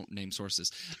doing, I won't name sources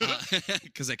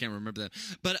because I can't remember them.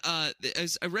 But I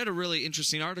read a really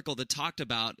interesting article that talked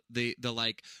about the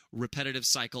like repetitive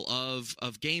cycle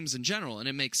of games in general, and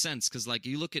it makes sense because like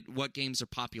you look at what games are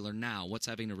popular now, what's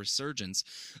having a resurgence.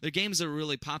 The games that are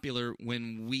really popular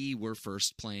when we were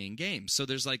first playing games. So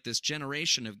there's like this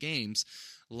generation of games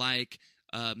like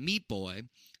Meat Boy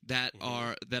that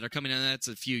are coming out. That's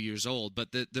a few years old, but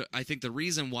I think the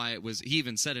reason why it was, he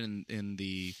even said it in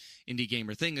the indie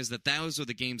gamer thing, is that those were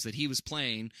the games that he was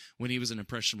playing when he was an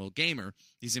impressionable gamer.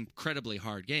 These incredibly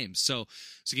hard games. So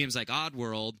games like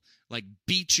Oddworld like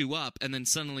beat you up, and then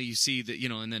suddenly you see that,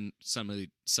 and then somebody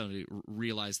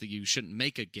realized that you shouldn't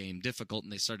make a game difficult,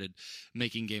 and they started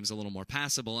making games a little more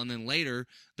passable. And then later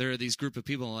there are these group of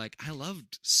people like, I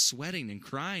loved sweating and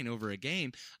crying over a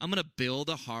game. I'm going to build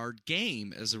a hard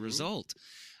game as a result.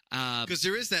 Because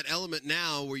there is that element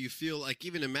now where you feel like,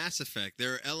 even in Mass Effect,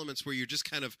 there are elements where you're just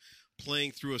kind of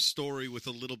playing through a story with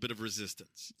a little bit of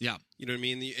resistance. Yeah. You know what I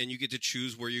mean? And you get to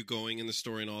choose where you're going in the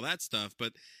story and all that stuff,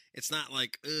 but it's not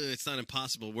like, it's not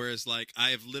impossible. Whereas, like,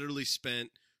 I have literally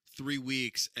spent 3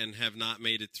 weeks and have not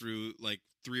made it through, like,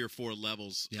 3 or 4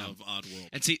 levels of Oddworld.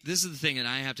 And see, this is the thing, and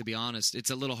I have to be honest, it's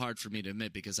a little hard for me to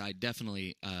admit, because I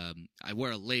definitely, I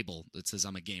wear a label that says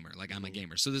I'm a gamer, like I'm a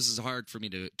gamer. So this is hard for me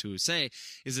to say,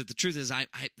 is that the truth is I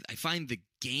find the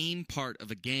game part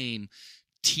of a game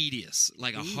tedious.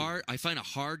 Like I find a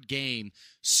hard game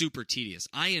super tedious.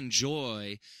 I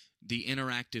enjoy the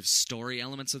interactive story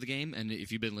elements of the game, and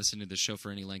if you've been listening to the show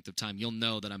for any length of time, you'll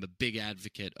know that I'm a big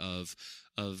advocate of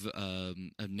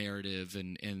a narrative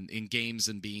and in games,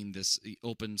 and being this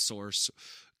open source,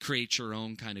 create your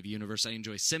own kind of universe. I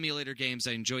enjoy simulator games.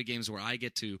 I enjoy games where I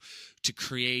get to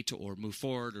create or move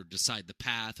forward or decide the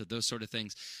path or those sort of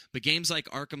things. But games like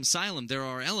Arkham Asylum, there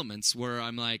are elements where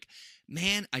I'm like,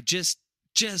 man, I just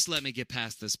let me get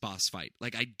past this boss fight.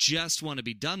 Like, I just want to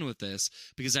be done with this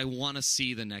because I want to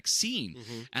see the next scene.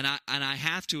 And I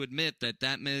have to admit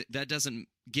that doesn't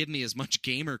give me as much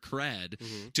gamer cred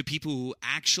to people who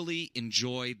actually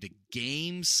enjoy the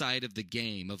game side of the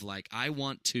game, of like, I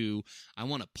want to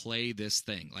play this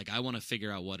thing. Like, I want to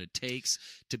figure out what it takes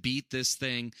to beat this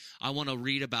thing. I want to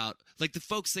read about, like, the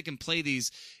folks that can play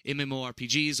these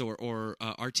MMORPGs or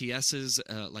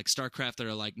RTSs like StarCraft, that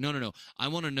are like, no, I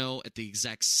want to know at the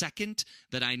exact second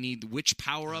that I need which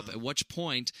power up at which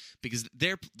point, because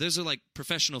those are like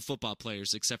professional football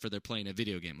players, except for they're playing a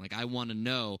video game. Like, I want to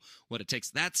know what it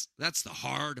takes. That's the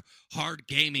hard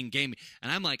gaming. And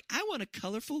I'm like, I want a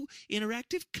colorful,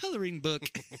 interactive coloring book.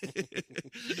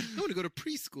 I want to go to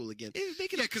preschool again.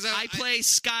 Because I play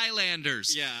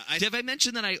Skylanders. Yeah. Have I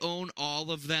mentioned that I own all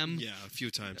of them? Yeah, a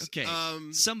few times. Okay.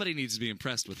 Somebody needs to be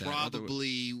impressed with that.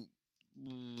 Probably.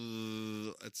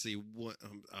 Let's see. What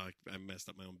I messed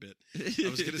up my own bit. I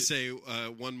was going to say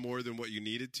one more than what you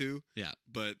needed to. Yeah.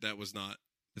 But that was not.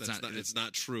 It's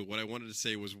not true. What I wanted to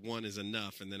say was one is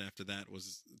enough, and then after that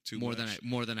was too much.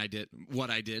 More than I did. What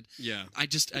I did. Yeah. I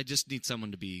just need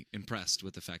someone to be impressed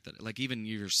with the fact that, like, even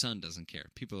your son doesn't care.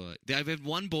 People. I've had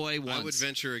one boy once. I would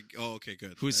venture. Oh, okay,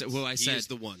 good. Who I said, he is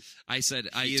the one. I said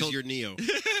he is your Neo.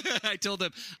 I told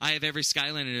him I have every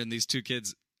Skylander, and these two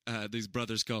kids, these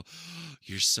brothers go, oh,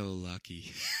 "You're so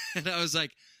lucky," and I was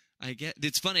like, I get.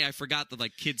 It's funny. I forgot that,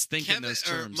 like, kids think in those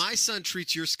terms. My son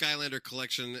treats your Skylander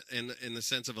collection in the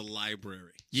sense of a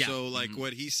library. Yeah. So, like,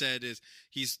 what he said is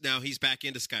he's back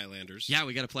into Skylanders. Yeah,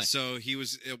 we got to play. So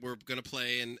we're gonna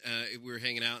play, and we were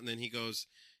hanging out, and then he goes,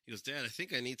 Dad, I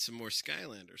think I need some more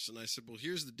Skylanders. And I said, well,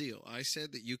 here's the deal. I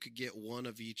said that you could get one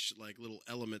of each, like, little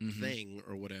element thing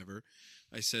or whatever.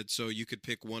 I said, so you could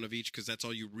pick one of each, because that's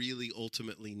all you really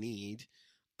ultimately need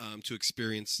to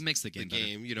experience makes the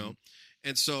game, you know.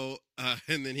 And so,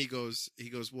 and then he goes,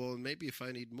 well, maybe if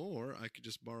I need more, I could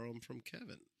just borrow them from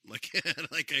Kevin. Like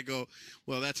I go,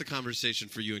 well, that's a conversation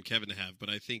for you and Kevin to have. But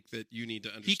I think that you need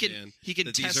to understand he can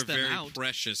that test these are very out.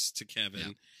 precious to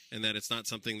Kevin, and that it's not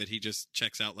something that he just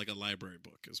checks out like a library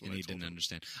book. Is what and I he told didn't him.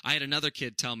 understand. I had another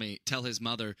kid tell his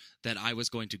mother that I was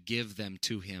going to give them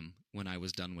to him when I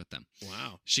was done with them.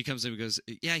 Wow. She comes in and goes,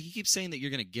 yeah, he keeps saying that you're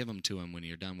going to give them to him when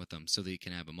you're done with them so that he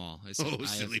can have them all. I said,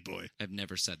 silly boy. I've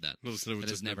never said that.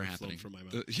 That is never happening. From my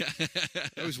mouth.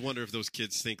 I always wonder if those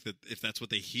kids think that if that's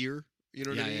what they hear, you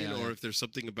know what I mean? Or if there's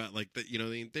something about, like, that, you know,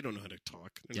 they don't know how to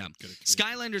talk. They're not good at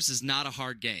Skylanders is not a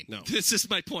hard game. No. This is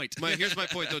my point. Here's my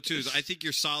point, though, too. Is I think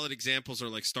your solid examples are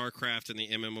like StarCraft and the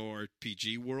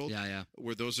MMORPG world. Yeah.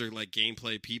 Where those are like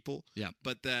gameplay people. Yeah.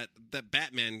 But that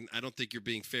Batman, I don't think you're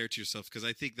being fair to yourself, because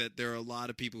I think that there are a lot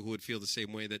of people who would feel the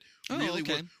same way, that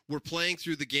we're playing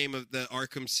through the game of the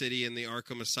Arkham City and the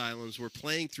Arkham Asylums. We're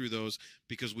playing through those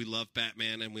because we love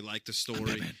Batman and we like the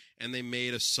story. And they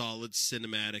made a solid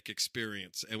cinematic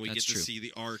experience, and we get to see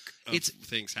the arc of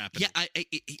things happening. Yeah,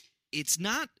 it's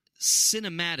not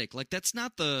cinematic. Like, that's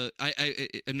not the.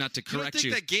 I'm not to correct you.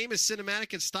 You don't think that game is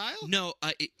cinematic in style? No,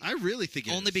 I really think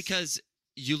it only is. Because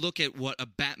you look at what a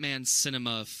Batman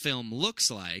cinema film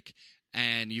looks like,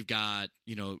 and you've got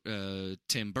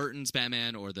Tim Burton's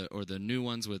Batman or the new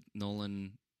ones with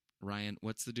Nolan. Ryan.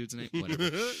 What's the dude's name? Whatever.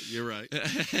 You're right.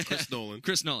 Chris Nolan.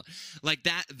 Chris Nolan. Like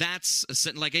that. That's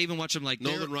like I even watch him. Like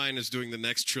Nolan Ryan is doing the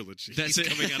next trilogy. That's he's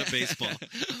coming out of baseball,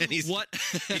 and he's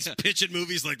pitching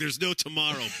movies like there's no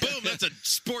tomorrow. Boom! That's a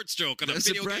sports joke on a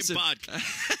video game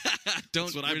podcast.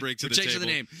 That's what I bring to the table. The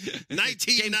name.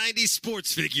 1990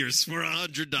 sports figures for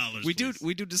 $100.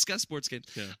 We do discuss sports games.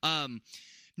 Yeah.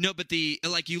 No, but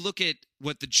you look at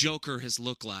what the Joker has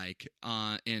looked like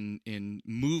in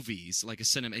movies, like a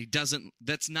cinema. He doesn't.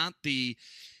 That's not the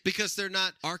because they're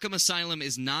not. Arkham Asylum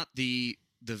is not the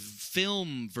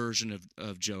film version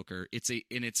of Joker. It's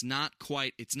not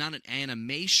an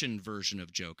animation version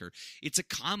of Joker. It's a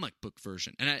comic book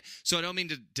version. And so I don't mean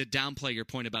to downplay your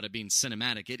point about it being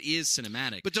cinematic. It is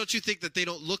cinematic. But don't you think that they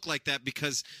don't look like that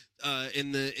because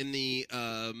in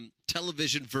the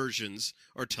television versions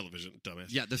or television dumbass.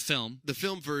 Yeah, the film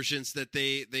versions that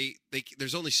they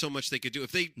there's only so much they could do.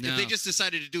 If they just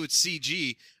decided to do it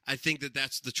CG, I think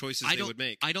that's the choices they would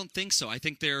make. I don't think so. I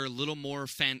think they're a little more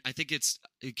I think it's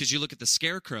because you look at the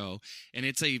Scarecrow and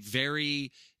it's a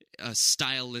very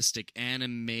stylistic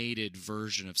animated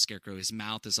version of Scarecrow. His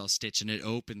mouth is all stitched and it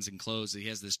opens and closes. He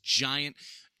has this giant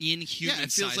inhuman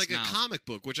it feels like mouth. a comic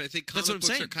book, which I think comic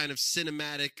books are kind of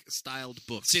cinematic styled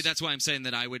books. See, that's why I'm saying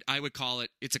that I would call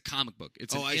it's a comic book.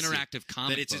 It's an interactive comic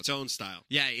book. That it's its own style.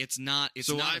 Yeah, it's not.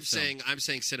 So I'm saying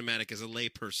cinematic as a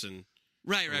layperson.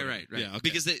 Right. Yeah, okay.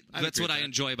 Because that's what I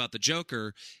enjoy about the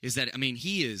Joker is that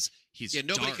he's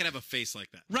nobody dark. can have a face like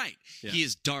that. Right. Yeah. He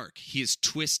is dark. He is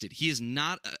twisted. He is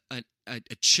not a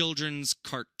children's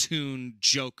cartoon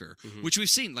Joker, which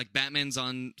we've seen. Like Batman's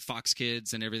on Fox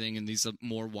Kids and everything, and these a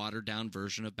more watered down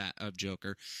version of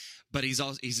Joker. But he's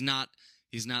not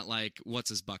like what's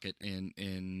his bucket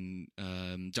in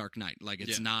Dark Knight. Like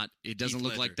it's not. It doesn't Heath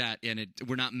look Ledger. like that, and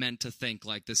we're not meant to think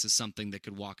like this is something that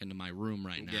could walk into my room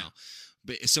right now. Yeah.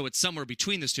 But so it's somewhere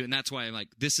between those two, and that's why I'm like,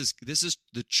 this is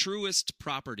the truest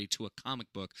property to a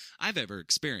comic book I've ever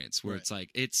experienced. Where it's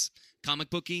like it's comic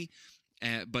booky,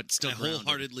 but still. I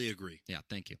wholeheartedly agree. Yeah,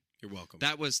 thank you. You're welcome.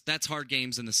 That's Hard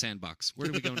Games in the Sandbox. Where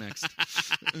do we go next?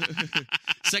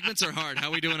 Segments are hard. How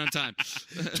are we doing on time?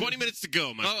 20 minutes to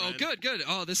go, my friend. Oh, good.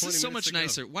 Oh, this is so much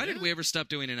nicer. Why did we ever stop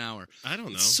doing an hour? I don't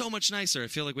know. It's so much nicer. I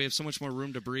feel like we have so much more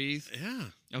room to breathe. Yeah.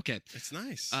 Okay. It's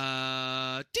nice.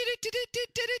 The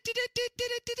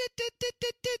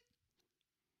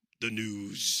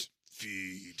news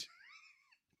feed.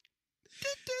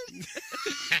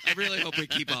 I really hope we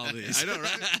keep all these. I know,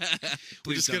 right?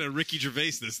 We're just going to Ricky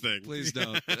Gervais this thing. Please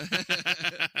don't.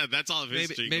 That's all of his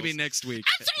jingles. Maybe next week.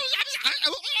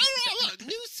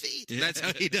 Newsfeed. Yeah. That's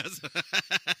how he does.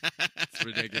 It's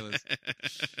ridiculous.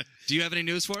 Do you have any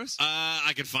news for us?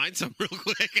 I can find some real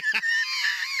quick.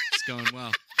 It's going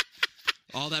well.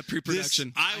 All that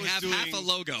pre-production. I have half a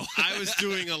logo. I was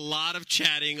doing a lot of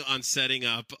chatting on setting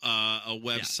up a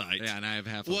website. Yeah, and I have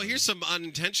half a Well, logo. here's some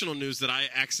unintentional news that I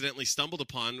accidentally stumbled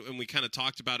upon, and we kind of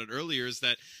talked about it earlier, is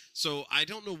that, so I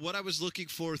don't know what I was looking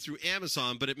for through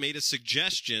Amazon, but it made a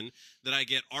suggestion that I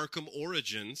get Arkham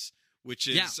Origins, which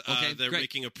is they're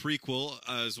making a prequel,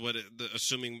 is what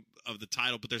assuming of the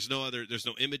title, but there's no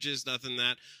images, nothing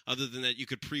that other than that you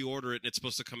could pre-order it, and it's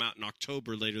supposed to come out in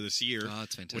October later this year. Oh,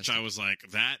 that's fantastic. Which I was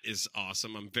like, that is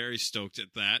awesome. I'm very stoked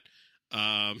at that.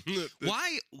 Why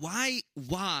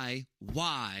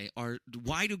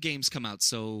do games come out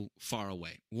so far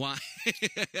away? Why?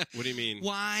 What do you mean?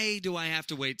 Why do I have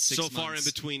to wait 6 months? So far in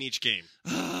between each game.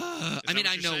 I mean,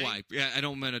 I know why. Yeah, I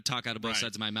don't want to talk out of both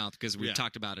sides of my mouth because we've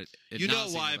talked about it. You know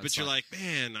why, but you're like,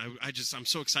 man, I'm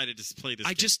so excited to play this.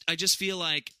 I just feel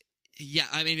like, yeah.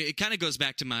 I mean, it kind of goes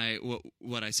back to my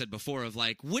what I said before of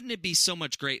like, wouldn't it be so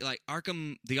much great? Like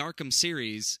the Arkham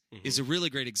series is a really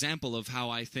great example of how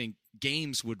I think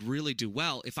games would really do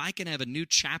well if I can have a new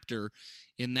chapter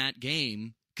in that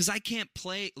game. Because I can't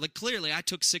play, like clearly I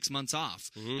took 6 months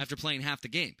off after playing half the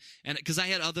game. And because I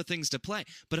had other things to play.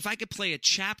 But if I could play a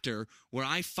chapter where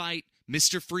I fight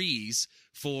Mr. Freeze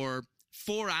for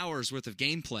 4 hours worth of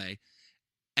gameplay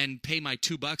and pay my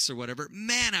 $2 or whatever,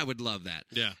 man, I would love that.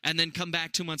 Yeah. And then come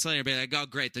back 2 months later and be like, oh,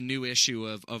 great, the new issue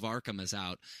of Arkham is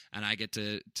out. And I get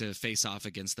to face off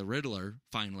against the Riddler,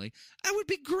 finally. That would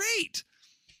be great.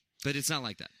 But it's not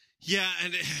like that. Yeah,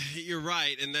 and you're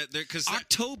right, and that because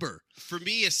October for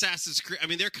me, Assassin's Creed. I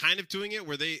mean, they're kind of doing it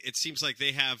where it seems like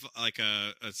they have like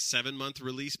a 7-month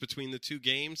release between the two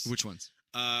games. Which ones?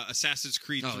 Assassin's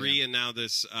Creed 3 and now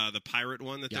this the pirate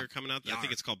one that they're coming out. Yar. I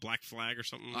think it's called Black Flag or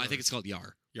something. I think it's called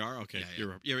Yar. Yar. Okay,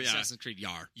 Yeah. You're Assassin's Creed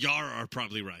Yar. Yar are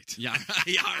probably right. Yar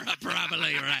are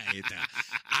probably right.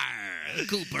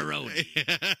 Cooperoni.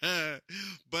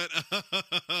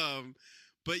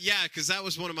 But yeah, because that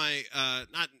was one of my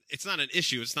it's not an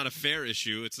issue. It's not a fair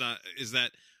issue. Is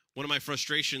that one of my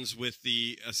frustrations with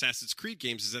the Assassin's Creed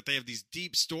games is that they have these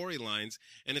deep storylines,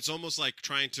 and it's almost like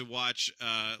trying to watch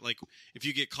like if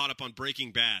you get caught up on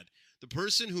Breaking Bad. The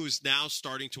person who is now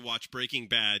starting to watch Breaking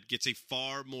Bad gets a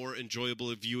far more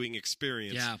enjoyable viewing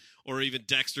experience. Yeah. Or even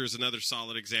Dexter is another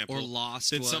solid example. Or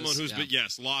Lost than someone who's been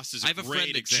Lost is a great example. I have a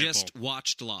friend that just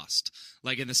watched Lost,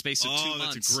 like in the space of 2 months. Oh,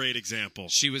 that's a great example.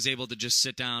 She was able to just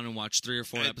sit down and watch 3 or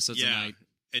 4 episodes a night.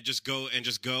 And just go and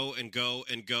go.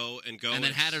 And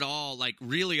then had it all, like,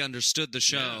 really understood the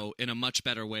show in a much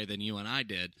better way than you and I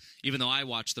did, even though I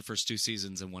watched the first 2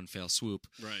 seasons in one fell swoop.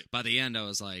 Right. By the end, I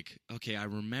was like, okay, I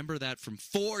remember that from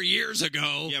 4 years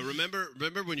ago. Yeah, remember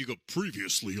when you go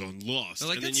previously on Lost,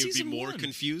 like, and then you'd be more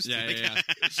confused? Yeah.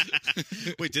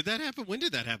 Wait, did that happen? When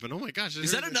did that happen? Oh, my gosh.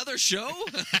 Is that another show?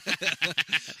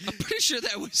 I'm pretty sure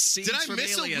that was scenes Did I from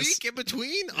miss Alias. a week in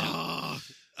between? Oh.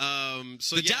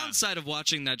 So the downside of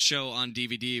watching that show on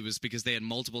DVD was because they had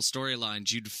multiple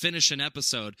storylines. You'd finish an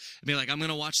episode and be like, I'm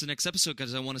going to watch the next episode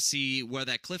because I want to see where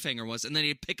that cliffhanger was. And then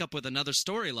you'd pick up with another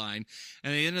storyline. And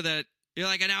at the end of that, you're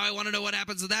like, now I want to know what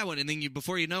happens to that one. And then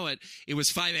before you know it, it was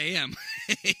 5 a.m.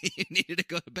 You needed to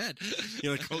go to bed.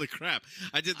 You're like, holy crap.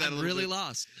 I did that I'm a little really bit.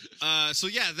 lost. So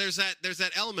yeah, there's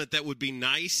that element that would be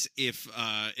nice if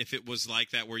it was like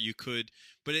that where you could.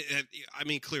 But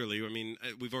clearly,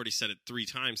 we've already said it 3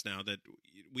 times now that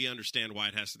we understand why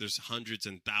it has to. There's hundreds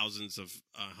of thousands of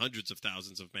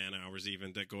man hours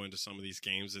even that go into some of these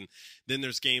games, and then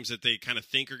there's games that they kind of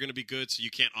think are going to be good, so you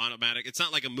can't automatic. It's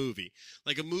not like a movie.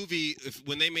 Like a movie,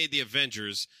 when they made the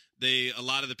Avengers, a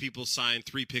lot of the people signed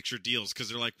 3-picture deals because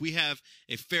they're like, we have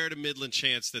a fair to middling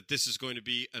chance that this is going to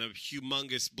be a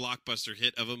humongous blockbuster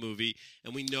hit of a movie,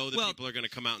 and we know that people are going to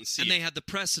come out and see it. And they had the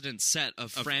precedent set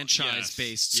of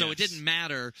franchise-based, so it didn't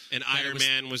matter. And Iron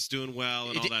Man was doing well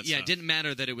and all that stuff. Yeah, it didn't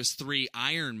matter that it was 3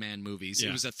 Iron Man movies. Yeah.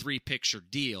 It was a 3-picture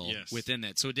deal within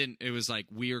that. So it was like,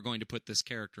 we are going to put this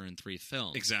character in 3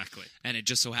 films. Exactly. And it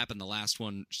just so happened the last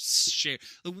one shared.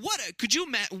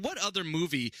 What other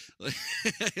movie...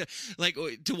 like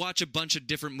to watch a bunch of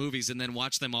different movies and then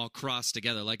watch them all cross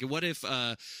together. Like, what if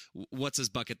what's his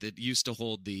bucket that used to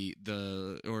hold the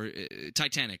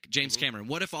Titanic, James Cameron?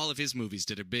 What if all of his movies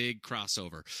did a big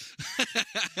crossover,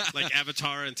 like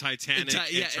Avatar and Titanic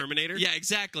and Terminator? Yeah,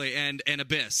 exactly, and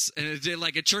Abyss. And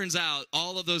it turns out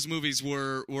all of those movies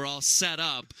were all set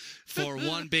up for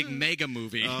one big mega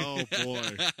movie. Oh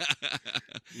boy!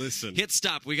 Listen, hit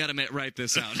stop. We got to write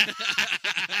this out.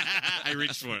 I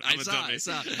reached for it. I'm a dummy.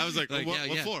 I was like,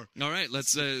 what for? All right,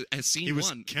 let's scene he was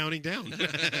 1. Counting down.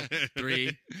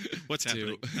 3. What's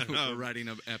 2. happening? We're writing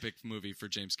an epic movie for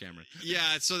James Cameron.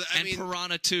 Yeah, so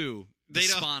Piranha 2.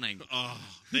 Spawning. Oh,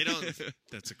 they don't.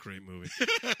 That's a great movie.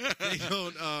 They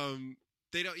don't.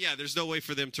 They don't. Yeah, there's no way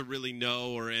for them to really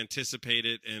know or anticipate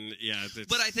it, and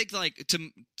But I think like to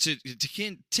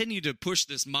continue to push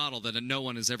this model that no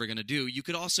one is ever going to do, you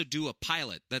could also do a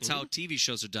pilot. That's how TV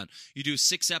shows are done. You do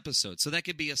 6 episodes, so that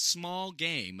could be a small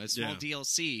game, a small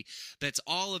DLC. That's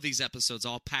all of these episodes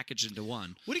all packaged into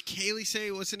one. What did Kaylee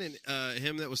say? Wasn't it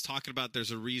him that was talking about?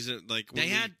 There's a reason. Like when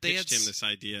they pitched him this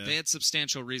idea. They had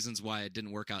substantial reasons why it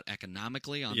didn't work out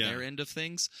economically on their end of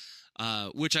things.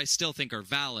 Which I still think are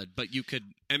valid, but you could.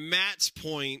 And Matt's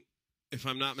point, if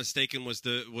I'm not mistaken, was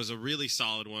a really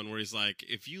solid one where he's like,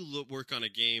 if you work on a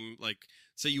game, like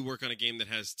say you work on a game that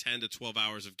has 10 to 12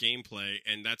 hours of gameplay,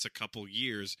 and that's a couple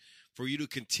years, for you to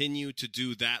continue to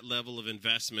do that level of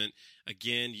investment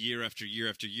again year after year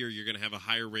after year, you're going to have a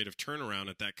higher rate of turnaround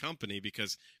at that company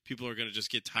because people are going to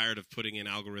just get tired of putting in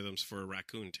algorithms for a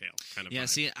raccoon tail kind of vibe.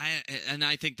 See,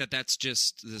 I think that's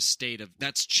just the state of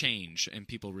that's change and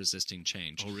people resisting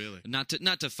change. Oh, really? Not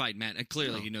to fight Matt, and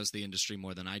clearly he knows the industry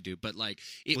more than I do, but like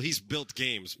he's built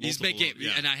games. He's built games,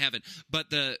 and I haven't. But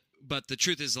the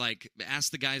truth is, like,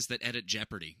 ask the guys that edit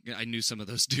Jeopardy. I knew some of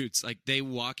those dudes. Like, they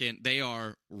walk in, they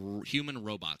are human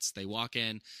robots. They walk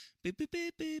in, beep, beep,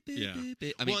 beep, beep, beep, beep,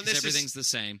 beep. I mean, everything's the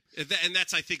same. And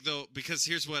that's, I think, though, because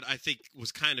here's what I think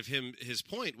was kind of his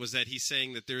point, was that he's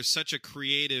saying that there's such a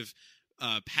creative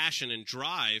passion and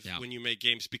drive when you make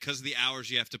games because of the hours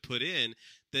you have to put in,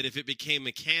 that if it became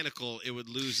mechanical, it would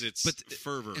lose its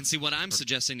fervor. And see, what I'm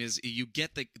suggesting is you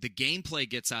get the gameplay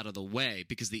gets out of the way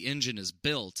because the engine is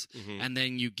built, and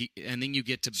then you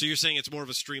get to. So you're saying it's more of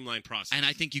a streamlined process, and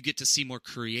I think you get to see more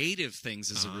creative things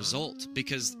as a result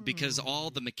because all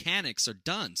the mechanics are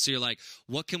done. So you're like,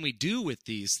 what can we do with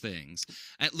these things?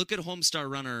 Look at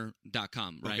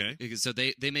HomestarRunner.com, right? Okay. So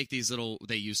they make these little.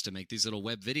 They used to make these little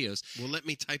web videos. Well, let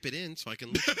me type it in so I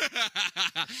can look.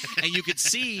 And you could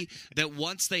see that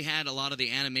once once they had a lot of the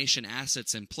animation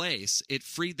assets in place, it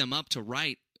freed them up to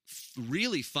write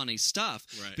really funny stuff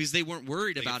because they weren't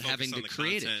worried about having to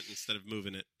create it instead of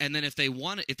moving it. And then if they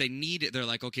need it, they're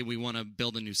like, okay, we want to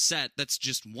build a new set. That's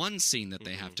just one scene that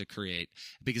they have to create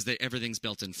because everything's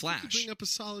built in Flash. You bring up a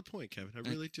solid point, Kevin. I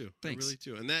really do. Thanks. I really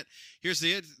do. And that here's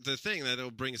the thing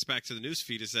that'll bring us back to the news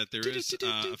feed is that there is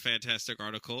a fantastic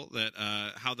article that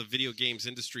how the video games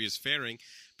industry is faring,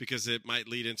 because it might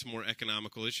lead into more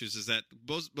economical issues. Is that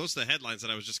most of the headlines that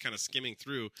I was just kind of skimming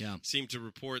through seem to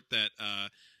report that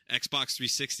Xbox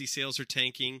 360 sales are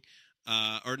tanking.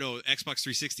 Xbox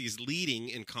 360 is leading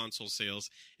in console sales,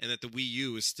 and that the Wii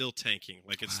U is still tanking,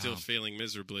 like it's still failing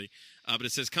miserably. But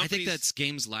it says companies. I think that's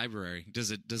Games Library.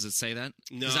 Does it say that?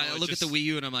 No. Because I look at the Wii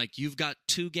U and I'm like, you've got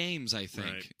 2 games, I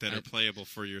think, that are playable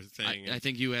for your thing. I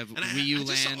think you have Wii U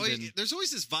Land. There's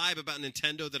always this vibe about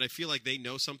Nintendo that I feel like they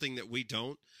know something that we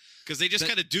don't. Because they just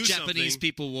kind of do something. Japanese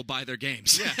people will buy their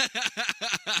games. Yeah.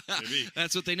 Maybe.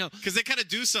 That's what they know. Because they kind of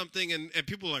do something, and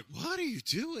people are like, what are you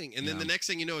doing? And then the next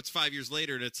thing you know, it's 5 years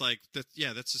later, and it's like,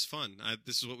 that's just fun.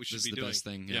 This is what we should be doing. This is the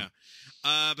best thing,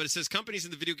 yeah. But it says companies in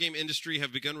the video game industry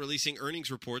have begun releasing earnings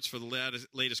reports for the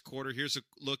latest quarter. Here's a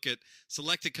look at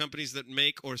selected companies that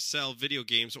make or sell video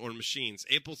games or machines.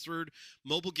 April 3rd,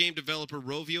 mobile game developer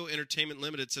Rovio Entertainment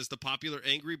Limited says the popular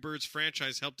Angry Birds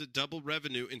franchise helped it double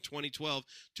revenue in 2012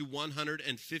 to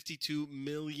 152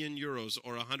 million euros,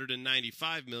 or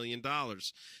 $195 million.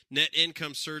 Net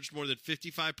income surged more than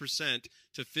 55%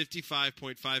 to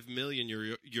 55.5 million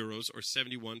euros, or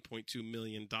 $71.2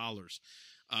 million.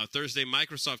 Thursday,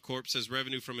 Microsoft Corp says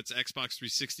revenue from its Xbox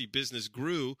 360 business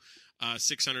grew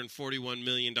 $641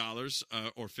 million,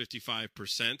 or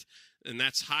 55%. And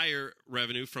that's higher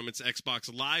revenue from its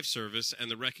Xbox Live service and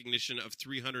the recognition of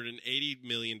 $380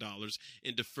 million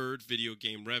in deferred video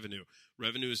game revenue.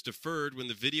 Revenue is deferred when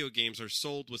the video games are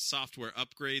sold with software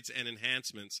upgrades and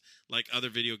enhancements. Like other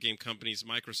video game companies,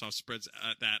 Microsoft spreads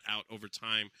that out over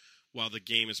time while the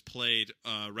game is played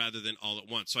rather than all at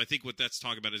once. So I think what that's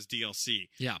talking about is DLC.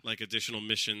 Yeah. Like additional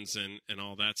missions and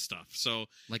all that stuff. So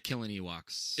like killing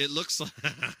Ewoks. It looks like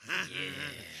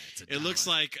it looks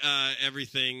like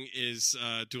everything is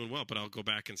doing well, but I'll go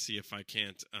back and see if I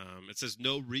can't. It says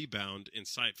no rebound in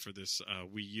sight for this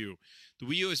Wii U. The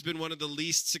Wii U has been one of the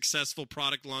least successful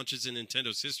product launches in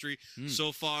Nintendo's history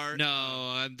so far.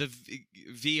 No, the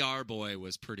VR Boy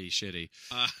was pretty shitty.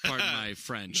 Pardon my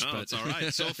French. No, but it's all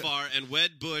right so far. And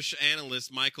Wedbush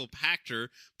analyst Michael Pachter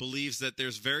believes that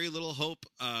there's very little hope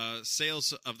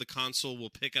sales of the console will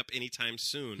pick up anytime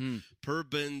soon. Per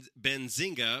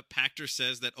Benzinga, Pachter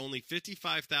says that only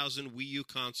 55,000 Wii U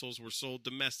consoles were sold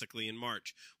domestically in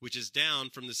March, which is down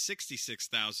from the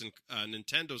 66,000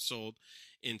 Nintendo sold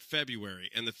in February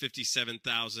and the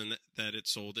 57,000 that it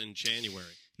sold in January.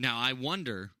 Now, I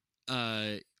wonder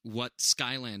what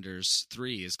Skylanders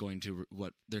 3 is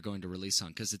what they're going to release on,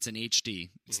 because it's in HD.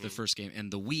 It's the first game,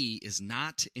 and the Wii is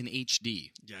not in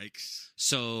HD. Yikes.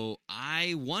 So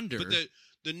I wonder. But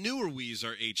the newer Wiis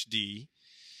are HD.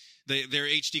 They're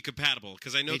HD compatible,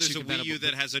 because I know there's a Wii U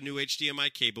that has a new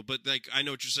HDMI cable, but like I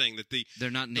know what you're saying, that they're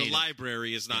not native. The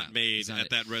library is not made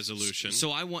at that resolution. So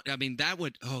that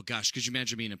would, oh gosh, could you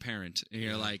imagine being a parent? And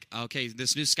you're like, okay,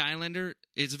 this new Skylander,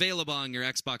 it's available on your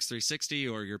Xbox 360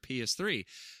 or your PS3,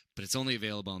 but it's only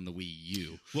available on the Wii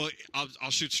U. Well,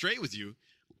 I'll shoot straight with you.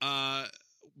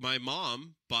 My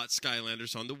mom bought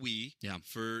Skylanders on the Wii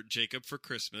for Jacob for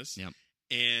Christmas,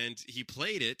 and he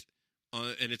played it.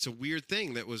 And it's a weird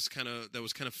thing that was kind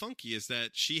of funky, is that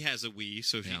she has a Wii,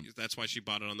 so that's why she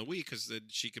bought it on the Wii, because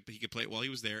he could play it while he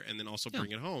was there and then also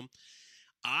bring it home.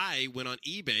 I went on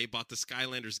eBay, bought the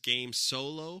Skylanders game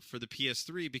solo for the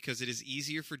PS3 because it is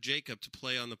easier for Jacob to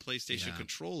play on the PlayStation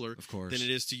controller than it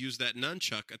is to use that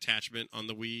nunchuck attachment on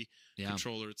the Wii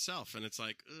controller itself. And it's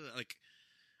like,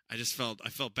 I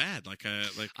felt bad.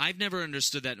 I've never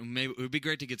understood that. Maybe it would be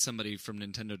great to get somebody from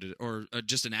Nintendo or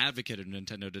just an advocate of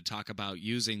Nintendo to talk about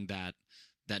using that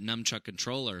nunchuck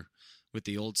controller with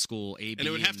the old school AB. And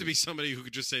it would have to be somebody who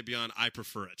could just say beyond, I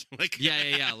prefer it.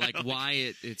 Yeah. Like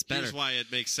why it's better. Here's why it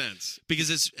makes sense. Because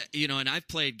it's, and I've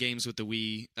played games with the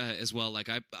Wii as well. Like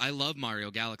I love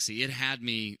Mario Galaxy. It had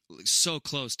me so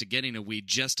close to getting a Wii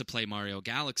just to play Mario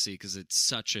Galaxy, because it's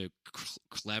such a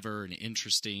clever and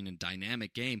interesting and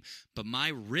dynamic game. But my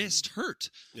wrist hurt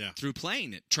through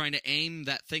playing it, trying to aim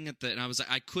that thing and I was like,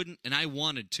 I couldn't, and I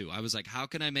wanted to. I was like, how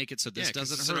can I make it so this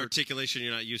doesn't hurt? It's an articulation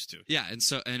you're not used to. Yeah, and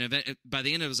by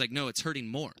the end, I was like, no, it's hurting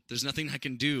more. There's nothing I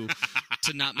can do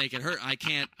to not make it hurt. I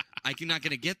can't I'm not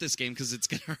going to get this game because it's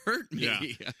going to hurt me. Yeah.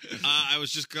 I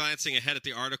was just glancing ahead at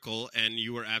the article, and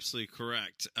you were absolutely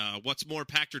correct. What's more,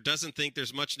 Pachter doesn't think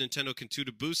there's much Nintendo can do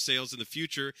to boost sales in the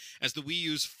future, as the Wii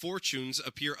U's fortunes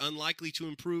appear unlikely to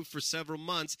improve for several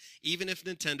months, even if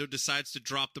Nintendo decides to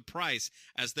drop the price,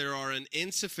 as there are an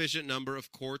insufficient number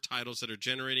of core titles that are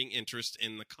generating interest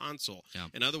in the console. Yeah.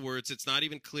 In other words, it's not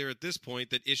even clear at this point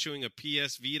that issuing a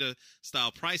PS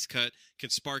Vita-style price cut can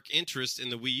spark interest in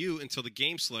the Wii U until the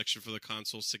game selection for the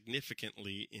console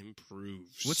significantly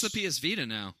improves. What's the PS Vita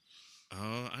now?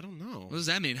 I don't know. What does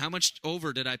that mean? How much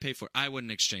over did I pay for it? I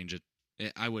wouldn't exchange it.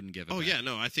 I wouldn't give it back. Yeah,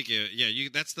 no, I think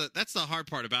that's the hard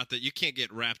part about that. You can't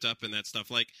get wrapped up in that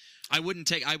stuff. Like, I wouldn't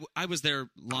take. I was there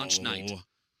launch night.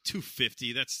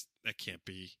 $250. That can't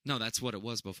be. No, that's what it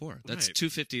was before. That's Right.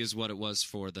 $250 is what it was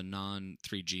for the non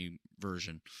 3G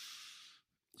version.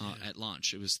 At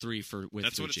launch, it was $3 with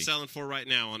That's 3G. what it's selling for right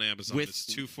now on Amazon. It's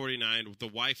 $249 with the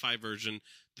Wi-Fi version.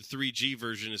 The 3G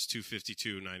version is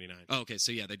 $252.99. Oh, okay,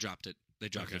 so yeah, they dropped it. They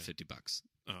dropped it $50.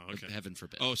 Oh, okay. Heaven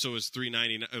forbid. Oh, so it was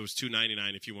 $3.99. It was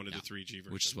 $2.99 if you wanted the 3G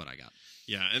version, which is what I got.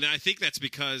 Yeah, and I think that's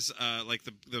because, like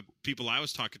the people I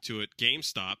was talking to at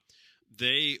GameStop,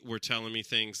 they were telling me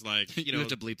things like, you have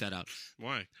to bleep that out.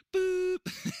 Why? Boop.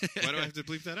 Why do I have to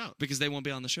bleep that out? Because they won't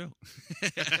be on the show.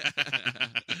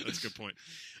 That's a good point.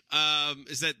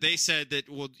 Is that they said that,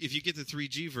 well, if you get the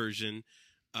 3G version,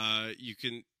 you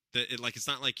can it's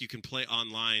not like you can play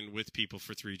online with people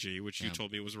for 3G, which you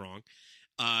told me was wrong.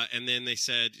 And then they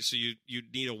said, so you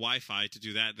need a Wi-Fi to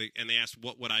do that. And they asked,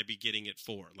 what would I be getting it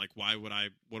for? Like, what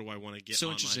do I want to get? So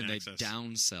online interesting. access? They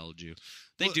downsold you.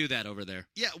 They do that over there.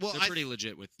 Yeah, well, they're pretty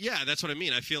legit with. Yeah, that's what I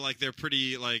mean. I feel like they're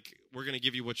pretty like, we're going to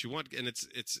give you what you want, and it's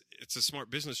a smart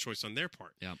business choice on their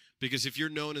part. Yeah. Because if you're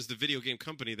known as the video game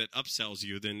company that upsells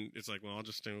you, then it's like, well, I'll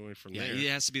just stay away from there. It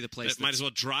has to be the place that might as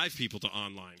well drive people to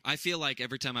online. I feel like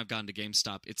every time I've gone to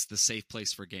GameStop, it's the safe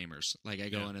place for gamers. Like I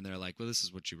go in and they're like, well, this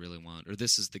is what you really want, or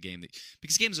this is the game that,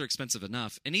 because games are expensive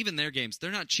enough, and even their games,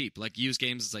 they're not cheap. Like used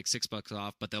games is like $6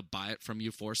 off, but they'll buy it from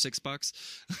you for $6.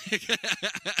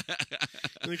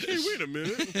 Like, hey, wait a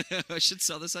minute. I should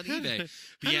sell this on eBay.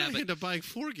 How did I end up buying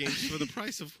 4 games for the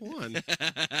price of 1?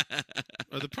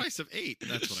 Or the price of 8.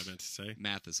 That's what I meant to say.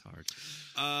 Math is hard.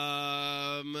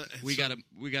 We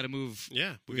gotta move.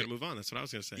 Yeah, we gotta move on. That's what I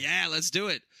was gonna say. Yeah, let's do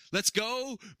it. Let's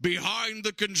go behind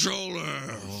the controller.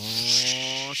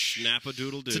 Oh,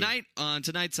 snap-a-doodle-doo. Tonight, on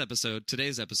today's episode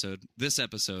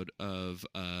of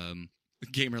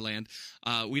Gamerland,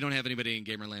 we don't have anybody in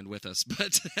Gamerland with us,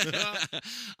 but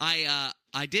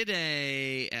I did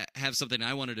have something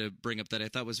I wanted to bring up that I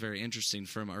thought was very interesting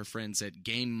from our friends at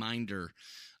GameMinder.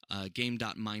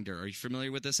 Game.Minder. Are you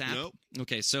familiar with this app? Nope.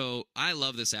 Okay, so I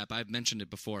love this app. I've mentioned it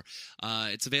before.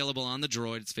 It's available on the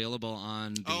Droid. It's available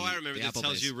on the I remember. the It Apple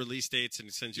tells base. you release dates and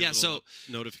it sends you a little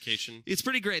notification. It's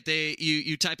pretty great.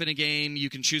 You type in a game, you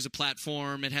can choose a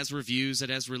platform, it has reviews, it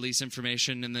has release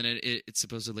information, and then it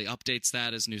supposedly updates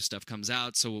that as new stuff comes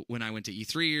out. So when I went to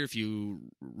E3, or if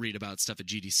you read about stuff at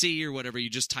GDC or whatever, you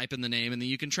just type in the name and then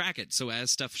you can track it. So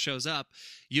as stuff shows up,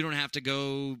 you don't have to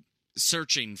go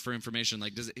searching for information.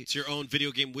 Like, it's your own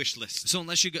video game wish list. So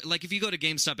unless you go, like if you go to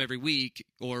GameStop every week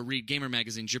or read gamer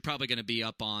magazines, you're probably going to be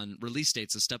up on release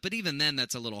dates and stuff. But even then,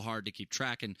 that's a little hard to keep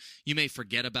track, and you may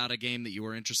forget about a game that you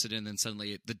were interested in, and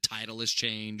suddenly the title has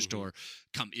changed, or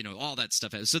all that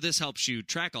stuff. So this helps you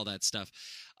track all that stuff.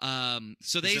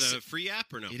 Is it a free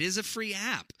app or no? It is a free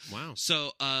app. Wow.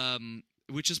 So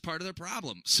which is part of their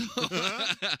problem. So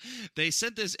they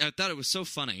sent this. I thought it was so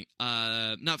funny.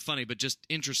 Not funny, but just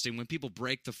interesting. When people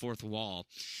break the fourth wall,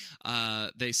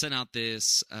 they sent out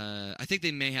this. I think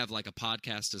they may have like a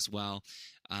podcast as well,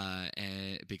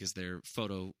 because their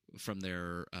photo from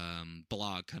their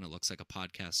blog kind of looks like a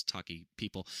podcast, talky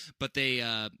people. But they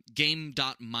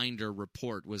Game.Minder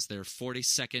report was their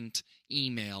 40-second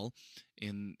email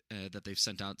that they've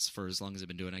sent out for as long as they've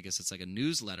been doing. I guess it's like a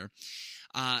newsletter.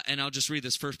 And I'll just read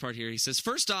this first part here. He says,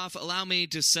 first off, allow me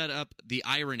to set up the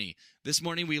irony. This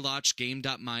morning we launched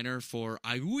Game.Minder for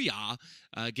Ouya.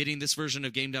 Getting this version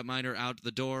of Game.Minder out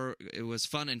the door, it was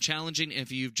fun and challenging.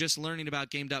 If you're just learning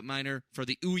about Game.Minder for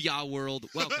the Ouya world,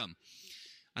 welcome.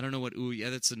 I don't know what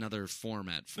Ouya, that's another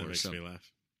format for. That makes me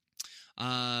laugh.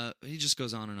 He just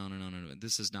goes on and on and on and on.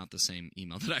 This is not the same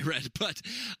email that I read, but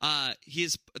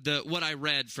what I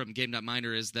read from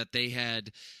Game.Minder is that they had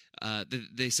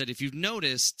they said, if you've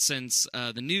noticed since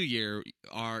the new year,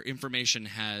 our information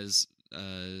has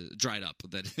dried up,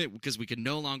 that because we could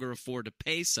no longer afford to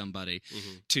pay somebody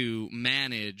to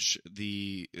manage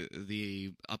the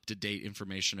up-to-date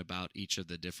information about each of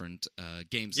the different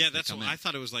games. Yeah, that's what I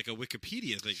thought. It was like a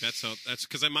Wikipedia thing. That's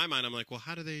because in my mind I'm like, well,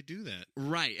 how do they do that?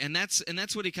 Right, and that's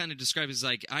what he kind of described as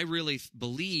like, I really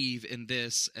believe in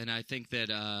this, and I think that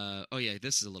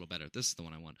this is a little better. This is the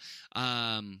one I want.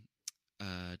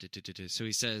 So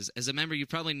he says, as a member, you've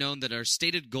probably known that our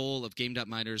stated goal of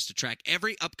Game.Miner is to track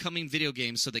every upcoming video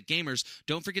game so that gamers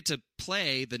don't forget to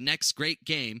play the next great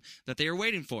game that they are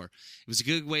waiting for. It was a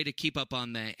good way to keep up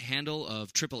on the handle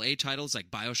of AAA titles like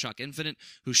BioShock Infinite,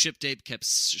 whose ship date kept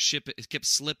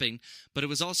slipping, but it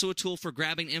was also a tool for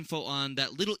grabbing info on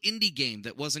that little indie game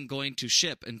that wasn't going to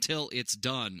ship until it's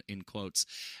done, in quotes,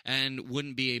 and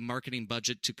wouldn't be a marketing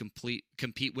budget to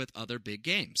compete with other big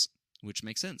games, which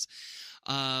makes sense.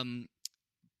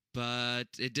 But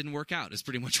it didn't work out. Is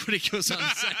pretty much what he goes on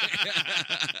to say.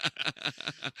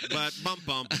 But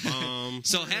bum.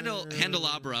 So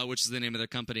Handelabra, which is the name of their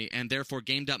company, and therefore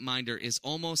Game.Miner is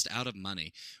almost out of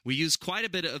money. We used quite a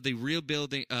bit of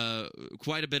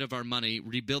our money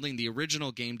rebuilding the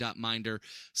original Game.Miner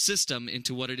system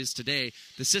into what it is today,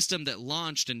 the system that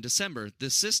launched in December. The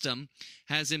system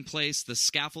has in place the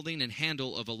scaffolding and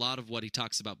handle of a lot of what he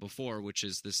talks about before, which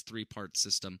is this 3-part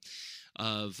system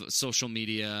of social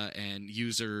media and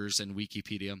users and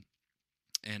Wikipedia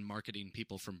and marketing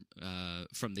people from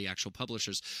the actual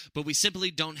publishers. But we simply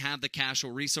don't have the cash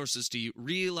or resources to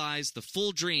realize the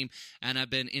full dream, and I've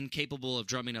been incapable of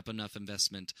drumming up enough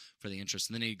investment for the interest.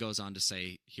 And then he goes on to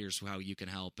say, here's how you can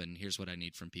help, and here's what I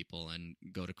need from people, and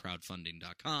go to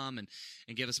crowdfunding.com and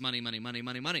give us money. And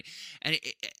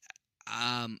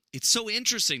it's so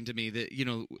interesting to me that,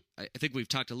 I think we've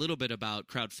talked a little bit about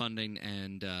crowdfunding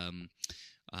and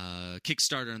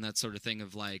Kickstarter and that sort of thing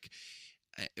of like,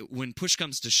 when push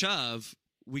comes to shove,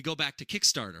 we go back to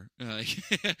Kickstarter.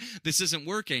 This isn't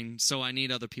working, so I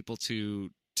need other people to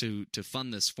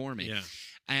fund this for me. Yeah.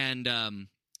 And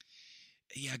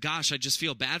gosh, I just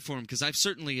feel bad for him because I've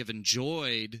certainly have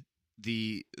enjoyed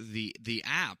the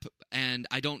app, and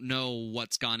I don't know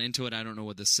what's gone into it. I don't know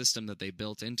what the system that they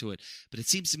built into it, but it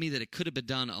seems to me that it could have been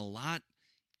done a lot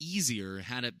easier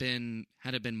had it been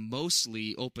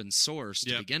mostly open source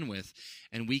to begin with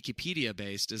and Wikipedia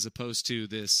based, as opposed to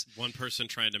this one person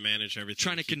trying to manage everything,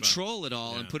 trying to control it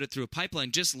all and put it through a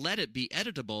pipeline. Just let it be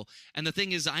editable. And the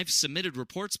thing is, I've submitted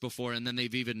reports before, and then they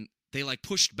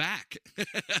pushed back.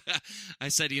 I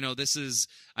said, this is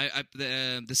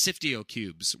the Siftio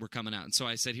cubes were coming out, and so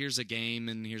I said, here's a game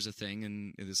and here's a thing,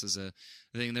 and this is a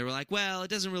thing. And they were like, well, it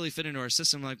doesn't really fit into our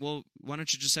system. I'm like, well, why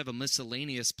don't you just have a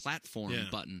miscellaneous platform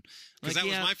button? Because that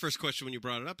was my first question when you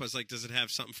brought it up. I was like, does it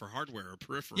have something for hardware or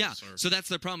peripherals? Yeah. So that's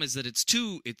the problem, is that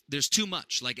there's too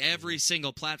much. Like every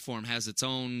single platform has its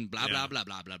own blah blah blah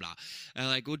blah blah blah.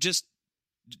 Like, well, just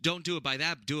don't do it by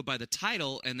that. Do it by the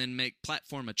title, and then make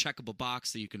platform a checkable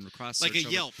box that you can cross search like a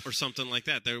over. Yelp or something like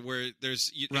that.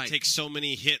 It takes so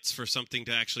many hits for something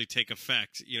to actually take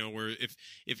effect. Where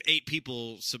if 8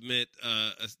 people submit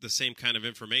the same kind of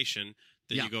information,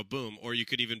 then you go boom. Or you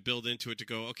could even build into it to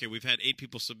go, okay, we've had 8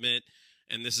 people submit,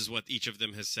 and this is what each of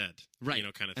them has said. Right.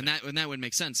 Kind of thing. And that would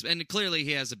make sense. And clearly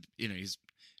he has he's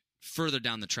further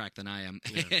down the track than I am.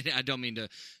 Yeah. I don't mean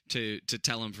to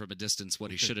tell him from a distance what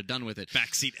he should have done with it.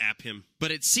 Backseat app him. But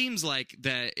it seems like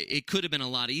that it could have been a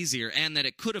lot easier, and that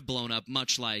it could have blown up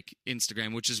much like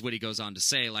Instagram, which is what he goes on to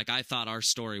say. Like, I thought our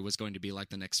story was going to be like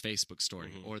the next Facebook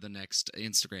story or the next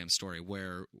Instagram story,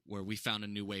 where we found a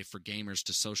new way for gamers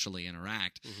to socially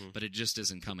interact, but it just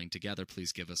isn't coming together.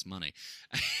 Please give us money.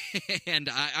 And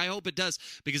I hope it does,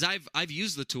 because I've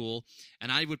used the tool,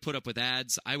 and I would put up with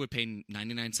ads. I would pay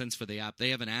 99 cents for the app. They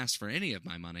haven't asked for any of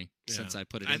my money since I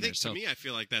put it in there. I think to me, I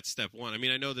feel like that's step one. I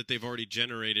mean, I know that they've already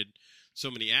generated so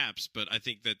many apps, but I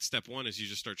think that step one is you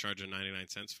just start charging 99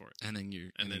 cents for it. And then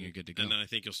you're good to go. And then I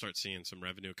think you'll start seeing some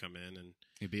revenue come in, and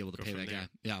you'll be able to pay that guy.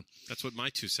 Yeah. That's what my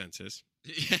 2 cents is.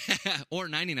 Or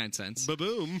 99 cents.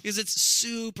 Ba-boom. Because it's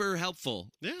super helpful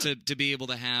to be able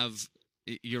to have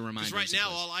your reminders. Because right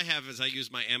now, all I have is I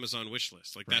use my Amazon wish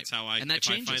list. Like that's how I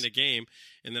find a game,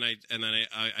 and then I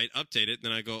update it, and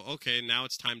then I go, okay, now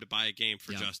it's time to buy a game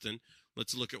for Justin.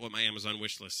 Let's look at what my Amazon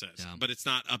wish list says. Yeah. But it's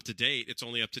not up to date. It's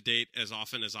only up to date as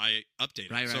often as I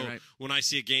update it. So when I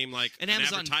see a game like an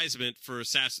advertisement for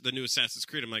the new Assassin's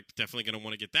Creed, I'm like, definitely going to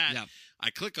want to get that. Yeah. I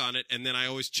click on it, and then I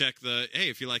always check hey,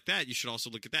 if you like that, you should also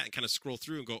look at that, and kind of scroll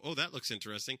through and go, oh, that looks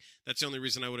interesting. That's the only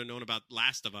reason I would have known about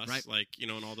Last of Us,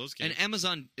 and all those games. And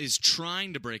Amazon is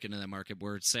trying to break into that market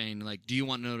where it's saying, like, do you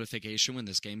want notification when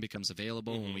this game becomes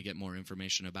available, when we get more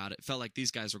information about it? It felt like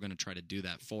these guys were going to try to do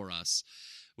that for us,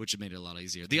 which made it a lot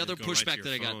easier. The other go right to pushback your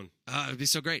that phone. I got, it'd be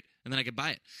so great, and then I could buy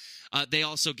it. They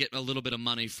also get a little bit of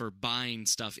money for buying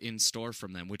stuff in store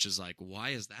from them, which is like, why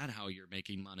is that how you're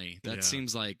making money? That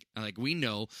seems like we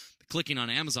know clicking on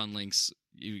Amazon links,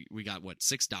 we got what,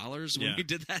 $6 when we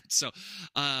did that. So,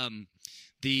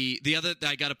 the other,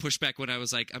 I got a pushback when I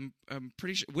was like, I'm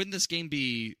pretty sure, wouldn't this game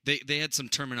be, they had some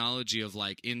terminology of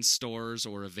like in stores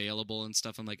or available and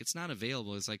stuff. I'm like, it's not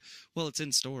available. It's like, well, it's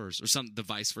in stores, or the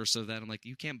vice versa of that. I'm like,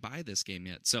 you can't buy this game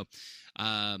yet. So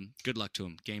good luck to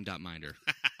them. Game.minder.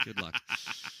 Good luck.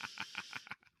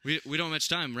 We don't have much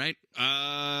time, right?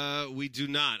 We do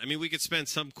not. I mean, we could spend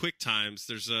some quick times.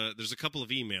 There's a couple of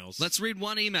emails. Let's read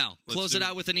one email. Close it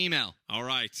out with an email. All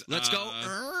right. Let's go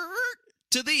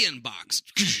to the inbox.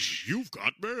 You've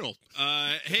got mail.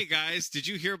 Hey, guys, did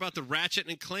you hear about the Ratchet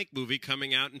and Clank movie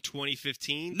coming out in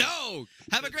 2015? No!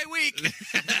 Have a great week!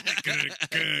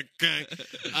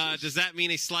 Does that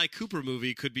mean a Sly Cooper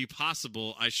movie could be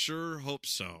possible? I sure hope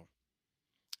so.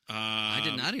 I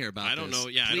did not hear about this. I don't know.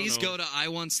 Yeah, Please I don't know. go to I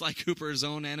Want Sly Cooper's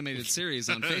own animated series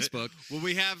on Facebook. Well,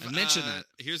 we have... and mention that.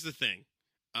 Here's the thing.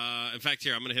 In fact,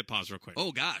 here, I'm going to hit pause real quick.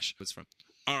 Oh, gosh. What's from?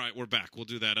 All right, we're back. We'll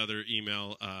do that other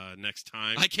email next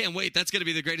time. I can't wait. That's going to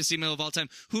be the greatest email of all time.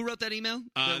 Who wrote that email?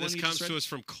 This comes to us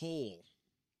from Cole.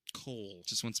 Cole.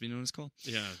 Just wants to be known as Cole?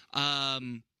 Yeah.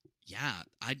 Yeah.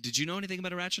 Did you know anything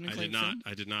about a Ratchet and Clank film?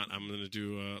 I did not. I'm going to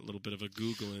do a little bit of a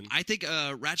Googling. I think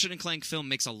a Ratchet and Clank film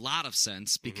makes a lot of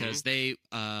sense because they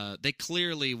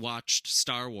clearly watched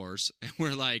Star Wars and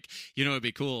were like, you know, it'd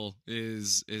be cool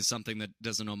is something that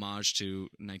does an homage to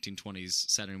 1920s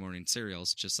Saturday morning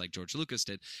serials, just like George Lucas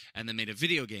did, and then made a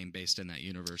video game based in that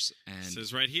universe. And it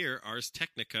says right here, Ars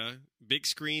Technica, big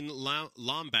screen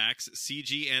Lombax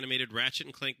CG animated Ratchet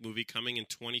and Clank movie coming in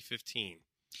 2015.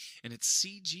 And it's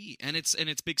CG, and it's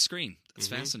big screen. That's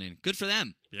fascinating. Good for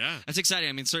them. Yeah. That's exciting.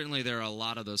 I mean, certainly there are a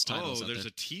lot of those titles out there's there.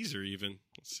 a teaser even.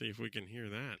 Let's see if we can hear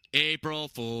that. April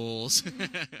Fools.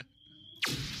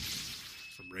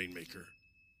 From Rainmaker.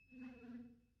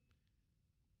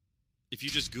 If you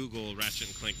just Google Ratchet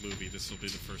and Clank movie, this will be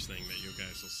the first thing that you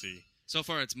guys will see. So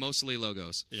far, it's mostly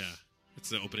logos. Yeah. It's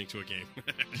the opening to a game.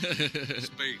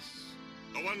 Space.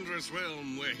 A wondrous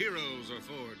realm where heroes are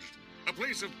forged. A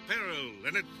place of peril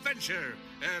and adventure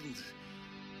and...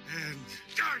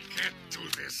 I can't do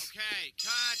this. Okay,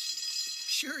 cut.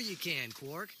 Sure you can,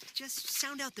 Quark. Just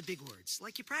sound out the big words,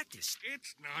 like you practiced.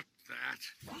 It's not that.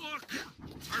 Look,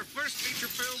 our first feature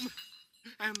film.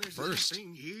 And there's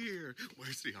nothing here.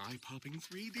 Where's the eye-popping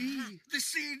 3D? The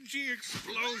CG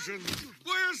explosion.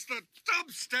 Where's the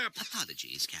dubstep?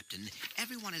 Apologies, Captain.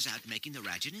 Everyone is out making the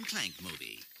Ratchet and Clank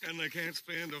movie. And they can't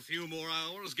spend a few more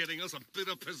hours getting us a bit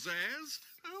of pizzazz?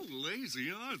 How lazy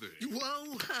are they?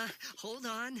 Whoa, hold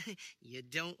on. You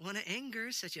don't want to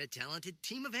anger such a talented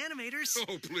team of animators.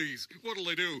 Oh, please. What'll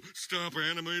they do? Stop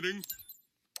animating?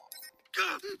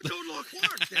 Don't look.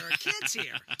 Quark, there are kids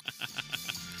here.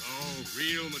 Oh,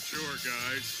 real mature,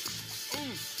 guys. Oh.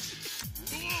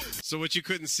 Whoa. So what you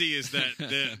couldn't see is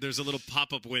that there's a little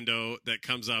pop-up window that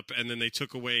comes up, and then they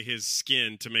took away his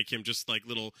skin to make him just like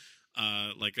little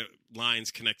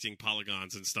lines connecting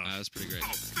polygons and stuff. That's pretty great.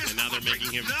 Oh, And now they're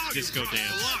making him disco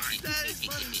dance. That is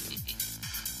funny.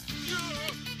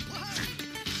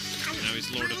 Now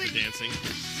he's Lord of the Dancing.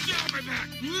 Stop my back.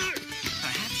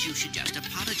 Perhaps you should just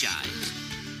apologize.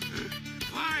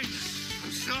 Fine.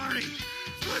 I'm sorry.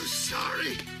 I'm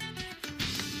sorry.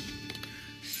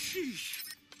 Sheesh.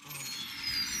 Oh,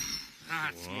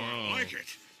 that's more like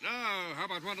it. Now, how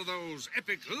about one of those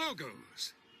epic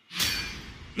logos?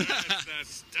 That's the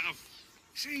stuff.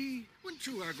 See, when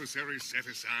two adversaries set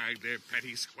aside their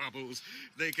petty squabbles,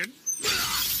 they can...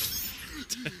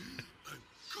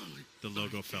 The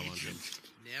logo fell on him.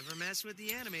 Never mess with the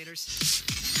animators.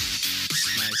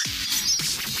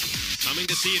 Nice. Coming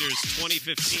to theaters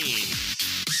 2015.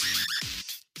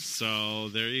 So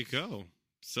there you go.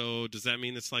 So does that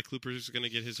mean that Sly Cooper is going to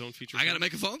get his own feature? I got to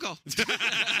make a phone call. This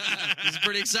is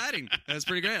pretty exciting. That's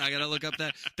pretty great. I got to look up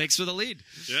that. Thanks for the lead.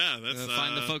 Yeah, that's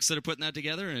find the folks that are putting that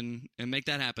together and make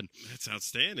that happen. That's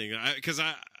outstanding. Because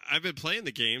I've been playing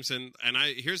the games and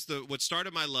here's what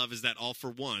started my love is that All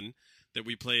for One that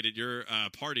we played at your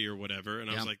party or whatever, and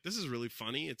I was like, this is really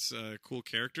funny. It's cool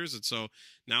characters, and so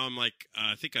now I'm like,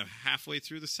 I think I'm halfway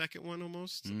through the second one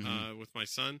almost with my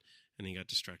son. And he got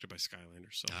distracted by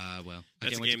Skylander. So well,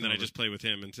 that's a game that I just play with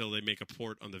him until they make a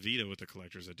port on the Vita with the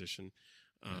collector's edition.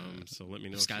 So let me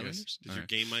know. Skylanders? Does your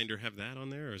Game Minder have that on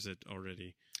there, or is it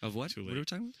already of what? too late? What are we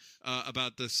talking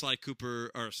about the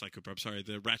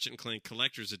the Ratchet and Clank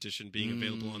Collector's Edition being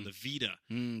available on the Vita,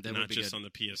 not just on the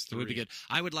PS3. That would be good.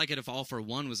 I would like it if All for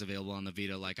One was available on the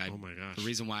Vita. Oh my gosh! The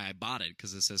reason why I bought it,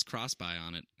 because it says cross-buy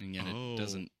on it, and yet it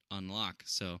doesn't unlock.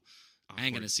 So I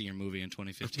ain't gonna see your movie in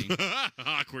 2015.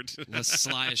 Awkward. Unless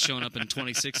Sly is showing up in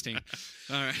 2016.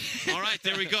 All right,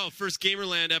 there we go. First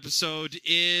Gamerland episode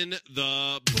in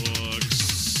the books.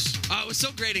 Oh, it was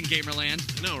so great in Gamerland.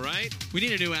 I know, right? We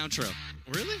need a new outro.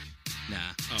 Really? Nah.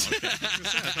 Oh, okay. I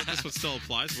thought this one still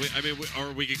applies.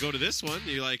 Or we could go to this one.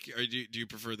 You like? Or do you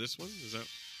prefer this one? Is that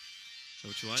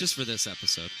what you like? Just for this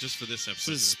episode. Just for this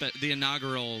episode. This is the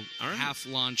inaugural half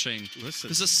launching. Listen,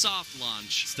 this is a soft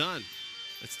launch. It's done.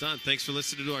 It's done. Thanks for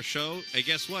listening to our show. Hey,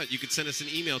 guess what? You can send us an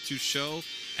email to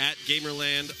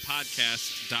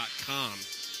show@gamerlandpodcast.com.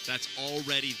 That's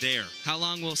already there. How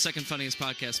long will Second Funniest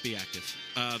Podcast be active?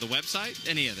 The website?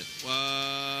 Any of it?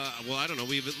 Well, I don't know.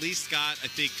 We've at least got, I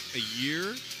think, a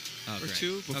year or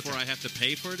two before I have to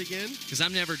pay for it again. Because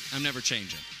I'm never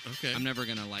changing. Okay. I'm never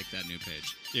gonna like that new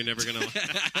page. You're never gonna.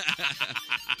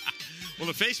 Well,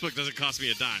 the Facebook doesn't cost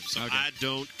me a dime, so I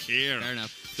don't care. Fair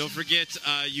enough. Don't forget,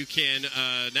 you can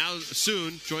now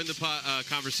soon join the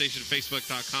conversation at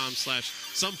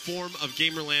facebook.com/some form of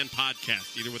Gamerland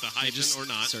podcast, either with a hyphen or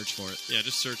not. Search for it. Yeah,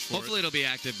 just search for it. Hopefully it'll be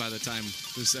active by the time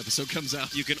this episode comes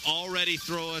out. You can already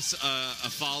throw us a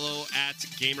follow at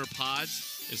GamerPods.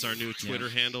 Is our new Twitter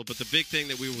handle. But the big thing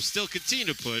that we will still continue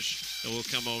to push, that will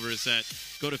come over, is that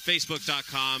go to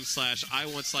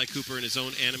facebook.com/IWantSlyCooper in his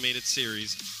own animated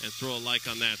series and throw a like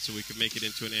on that so we can make it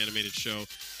into an animated show,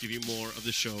 give you more of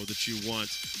the show that you want.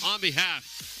 On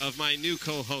behalf of my new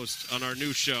co-host on our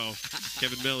new show,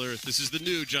 Kevin Miller, this is the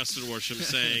new Justin Worsham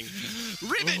saying,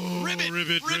 ribbit,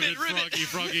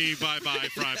 froggy, bye,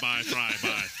 fry, bye.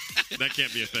 That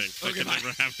can't be a thing. That can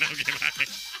never happen. Okay, bye.